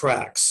on the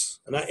tracks.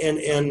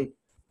 And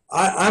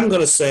I'm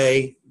going to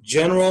say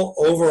general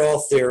overall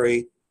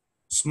theory,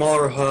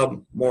 smaller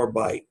hub, more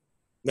bite.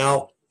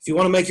 Now, if you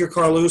want to make your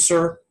car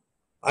looser,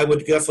 I would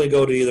definitely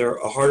go to either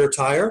a harder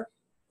tire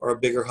or a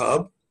bigger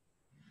hub,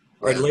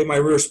 or I'd lay my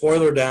rear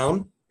spoiler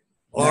down,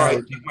 or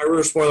I'd take my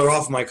rear spoiler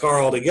off my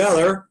car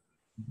altogether.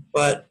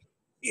 But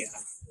yeah,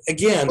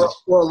 again,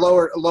 or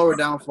lower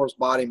downforce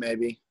body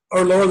maybe,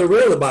 or lower the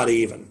rear of the body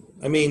even.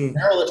 I mean,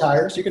 narrow the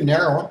tires. You can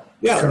narrow them.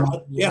 Yeah,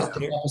 yeah. A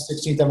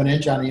 1/16 of an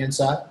inch on the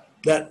inside.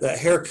 That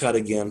haircut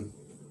again.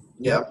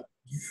 Yep.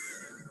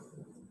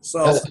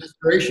 So that's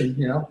inspiration.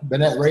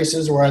 Been at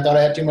races where I thought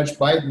I had too much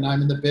bite, and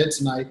I'm in the pits,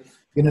 and I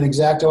get an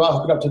X-Acto out,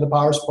 hook it up to the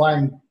power supply,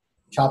 and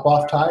chop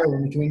off tire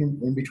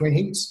in between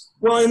heats.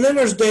 Well, and then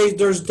there's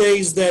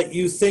days that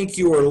you think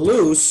you are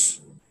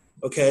loose,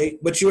 okay,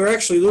 but you're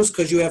actually loose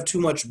because you have too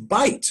much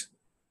bite.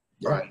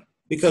 Right.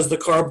 Because the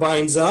car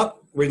binds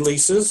up,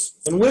 releases,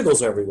 and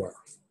wiggles everywhere.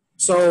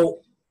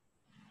 So,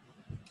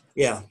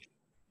 yeah,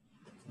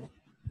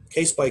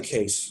 case by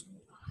case.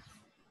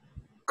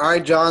 All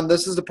right, John,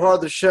 this is the part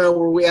of the show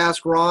where we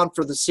ask Ron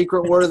for the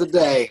secret word of the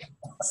day.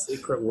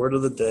 Secret word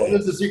of the day. What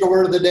is the secret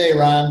word of the day,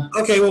 Ron?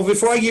 Okay, well,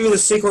 before I give you the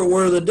secret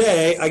word of the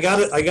day, I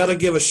got to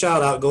give a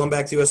shout out, going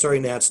back to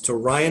USRA Nats, to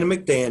Ryan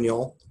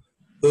McDaniel,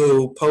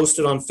 who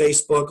posted on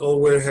Facebook,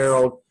 Old Weird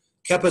Herald,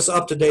 kept us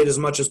up to date as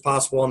much as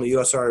possible on the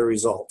USRA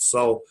results.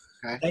 So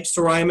Thanks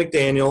to Ryan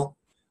McDaniel.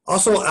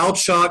 Also, Al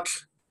Chuck,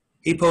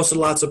 he posted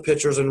lots of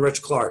pictures, and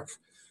Rich Clark.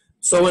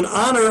 So in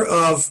honor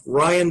of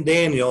Ryan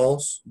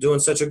Daniels doing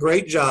such a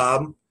great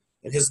job,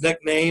 and his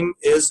nickname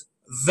is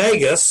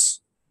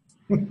Vegas,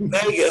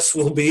 Vegas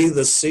will be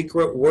the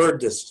secret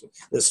word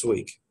this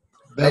week.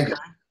 Vegas.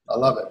 I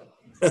love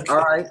it. Okay. All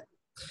right.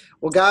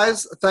 Well,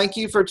 guys, thank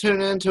you for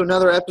tuning in to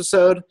another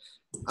episode.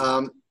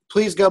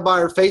 Please go by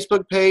our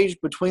Facebook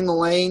page, Between the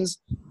Lanes.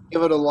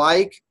 Give it a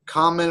like,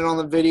 comment on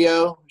the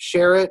video,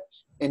 share it,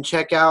 and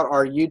check out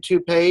our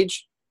YouTube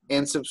page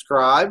and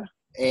subscribe.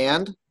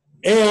 And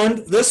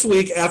this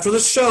week, after the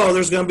show,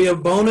 there's going to be a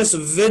bonus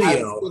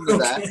video.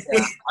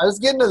 I was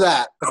getting to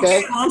that.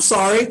 Okay. I'm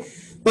sorry.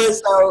 But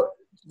so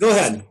go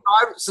ahead.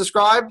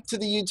 Subscribe to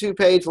the YouTube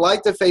page,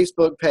 like the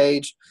Facebook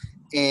page.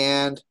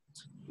 And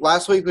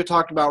last week we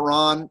talked about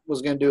Ron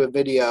was going to do a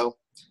video,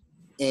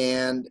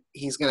 and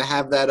he's going to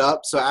have that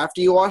up. So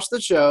after you watch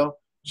the show,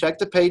 check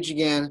the page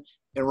again,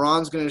 and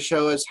Ron's going to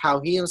show us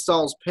how he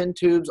installs pin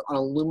tubes on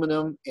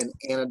aluminum and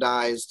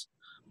anodized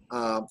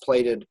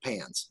plated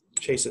pans.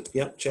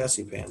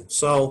 Chassis pan.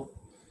 So,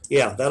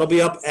 yeah, that'll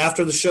be up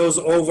after the show's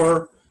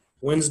over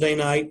Wednesday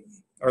night,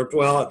 or,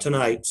 well,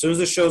 tonight. As soon as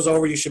the show's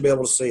over, you should be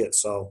able to see it.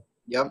 So,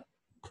 Yep.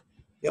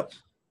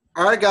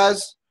 All right,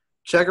 guys.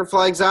 Checker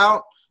flags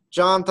out.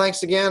 John,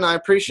 thanks again. I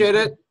appreciate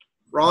it.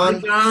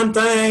 Ron. John,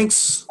 thanks.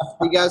 See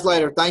you guys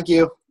later. Thank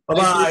you.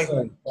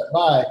 Bye-bye.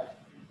 Bye.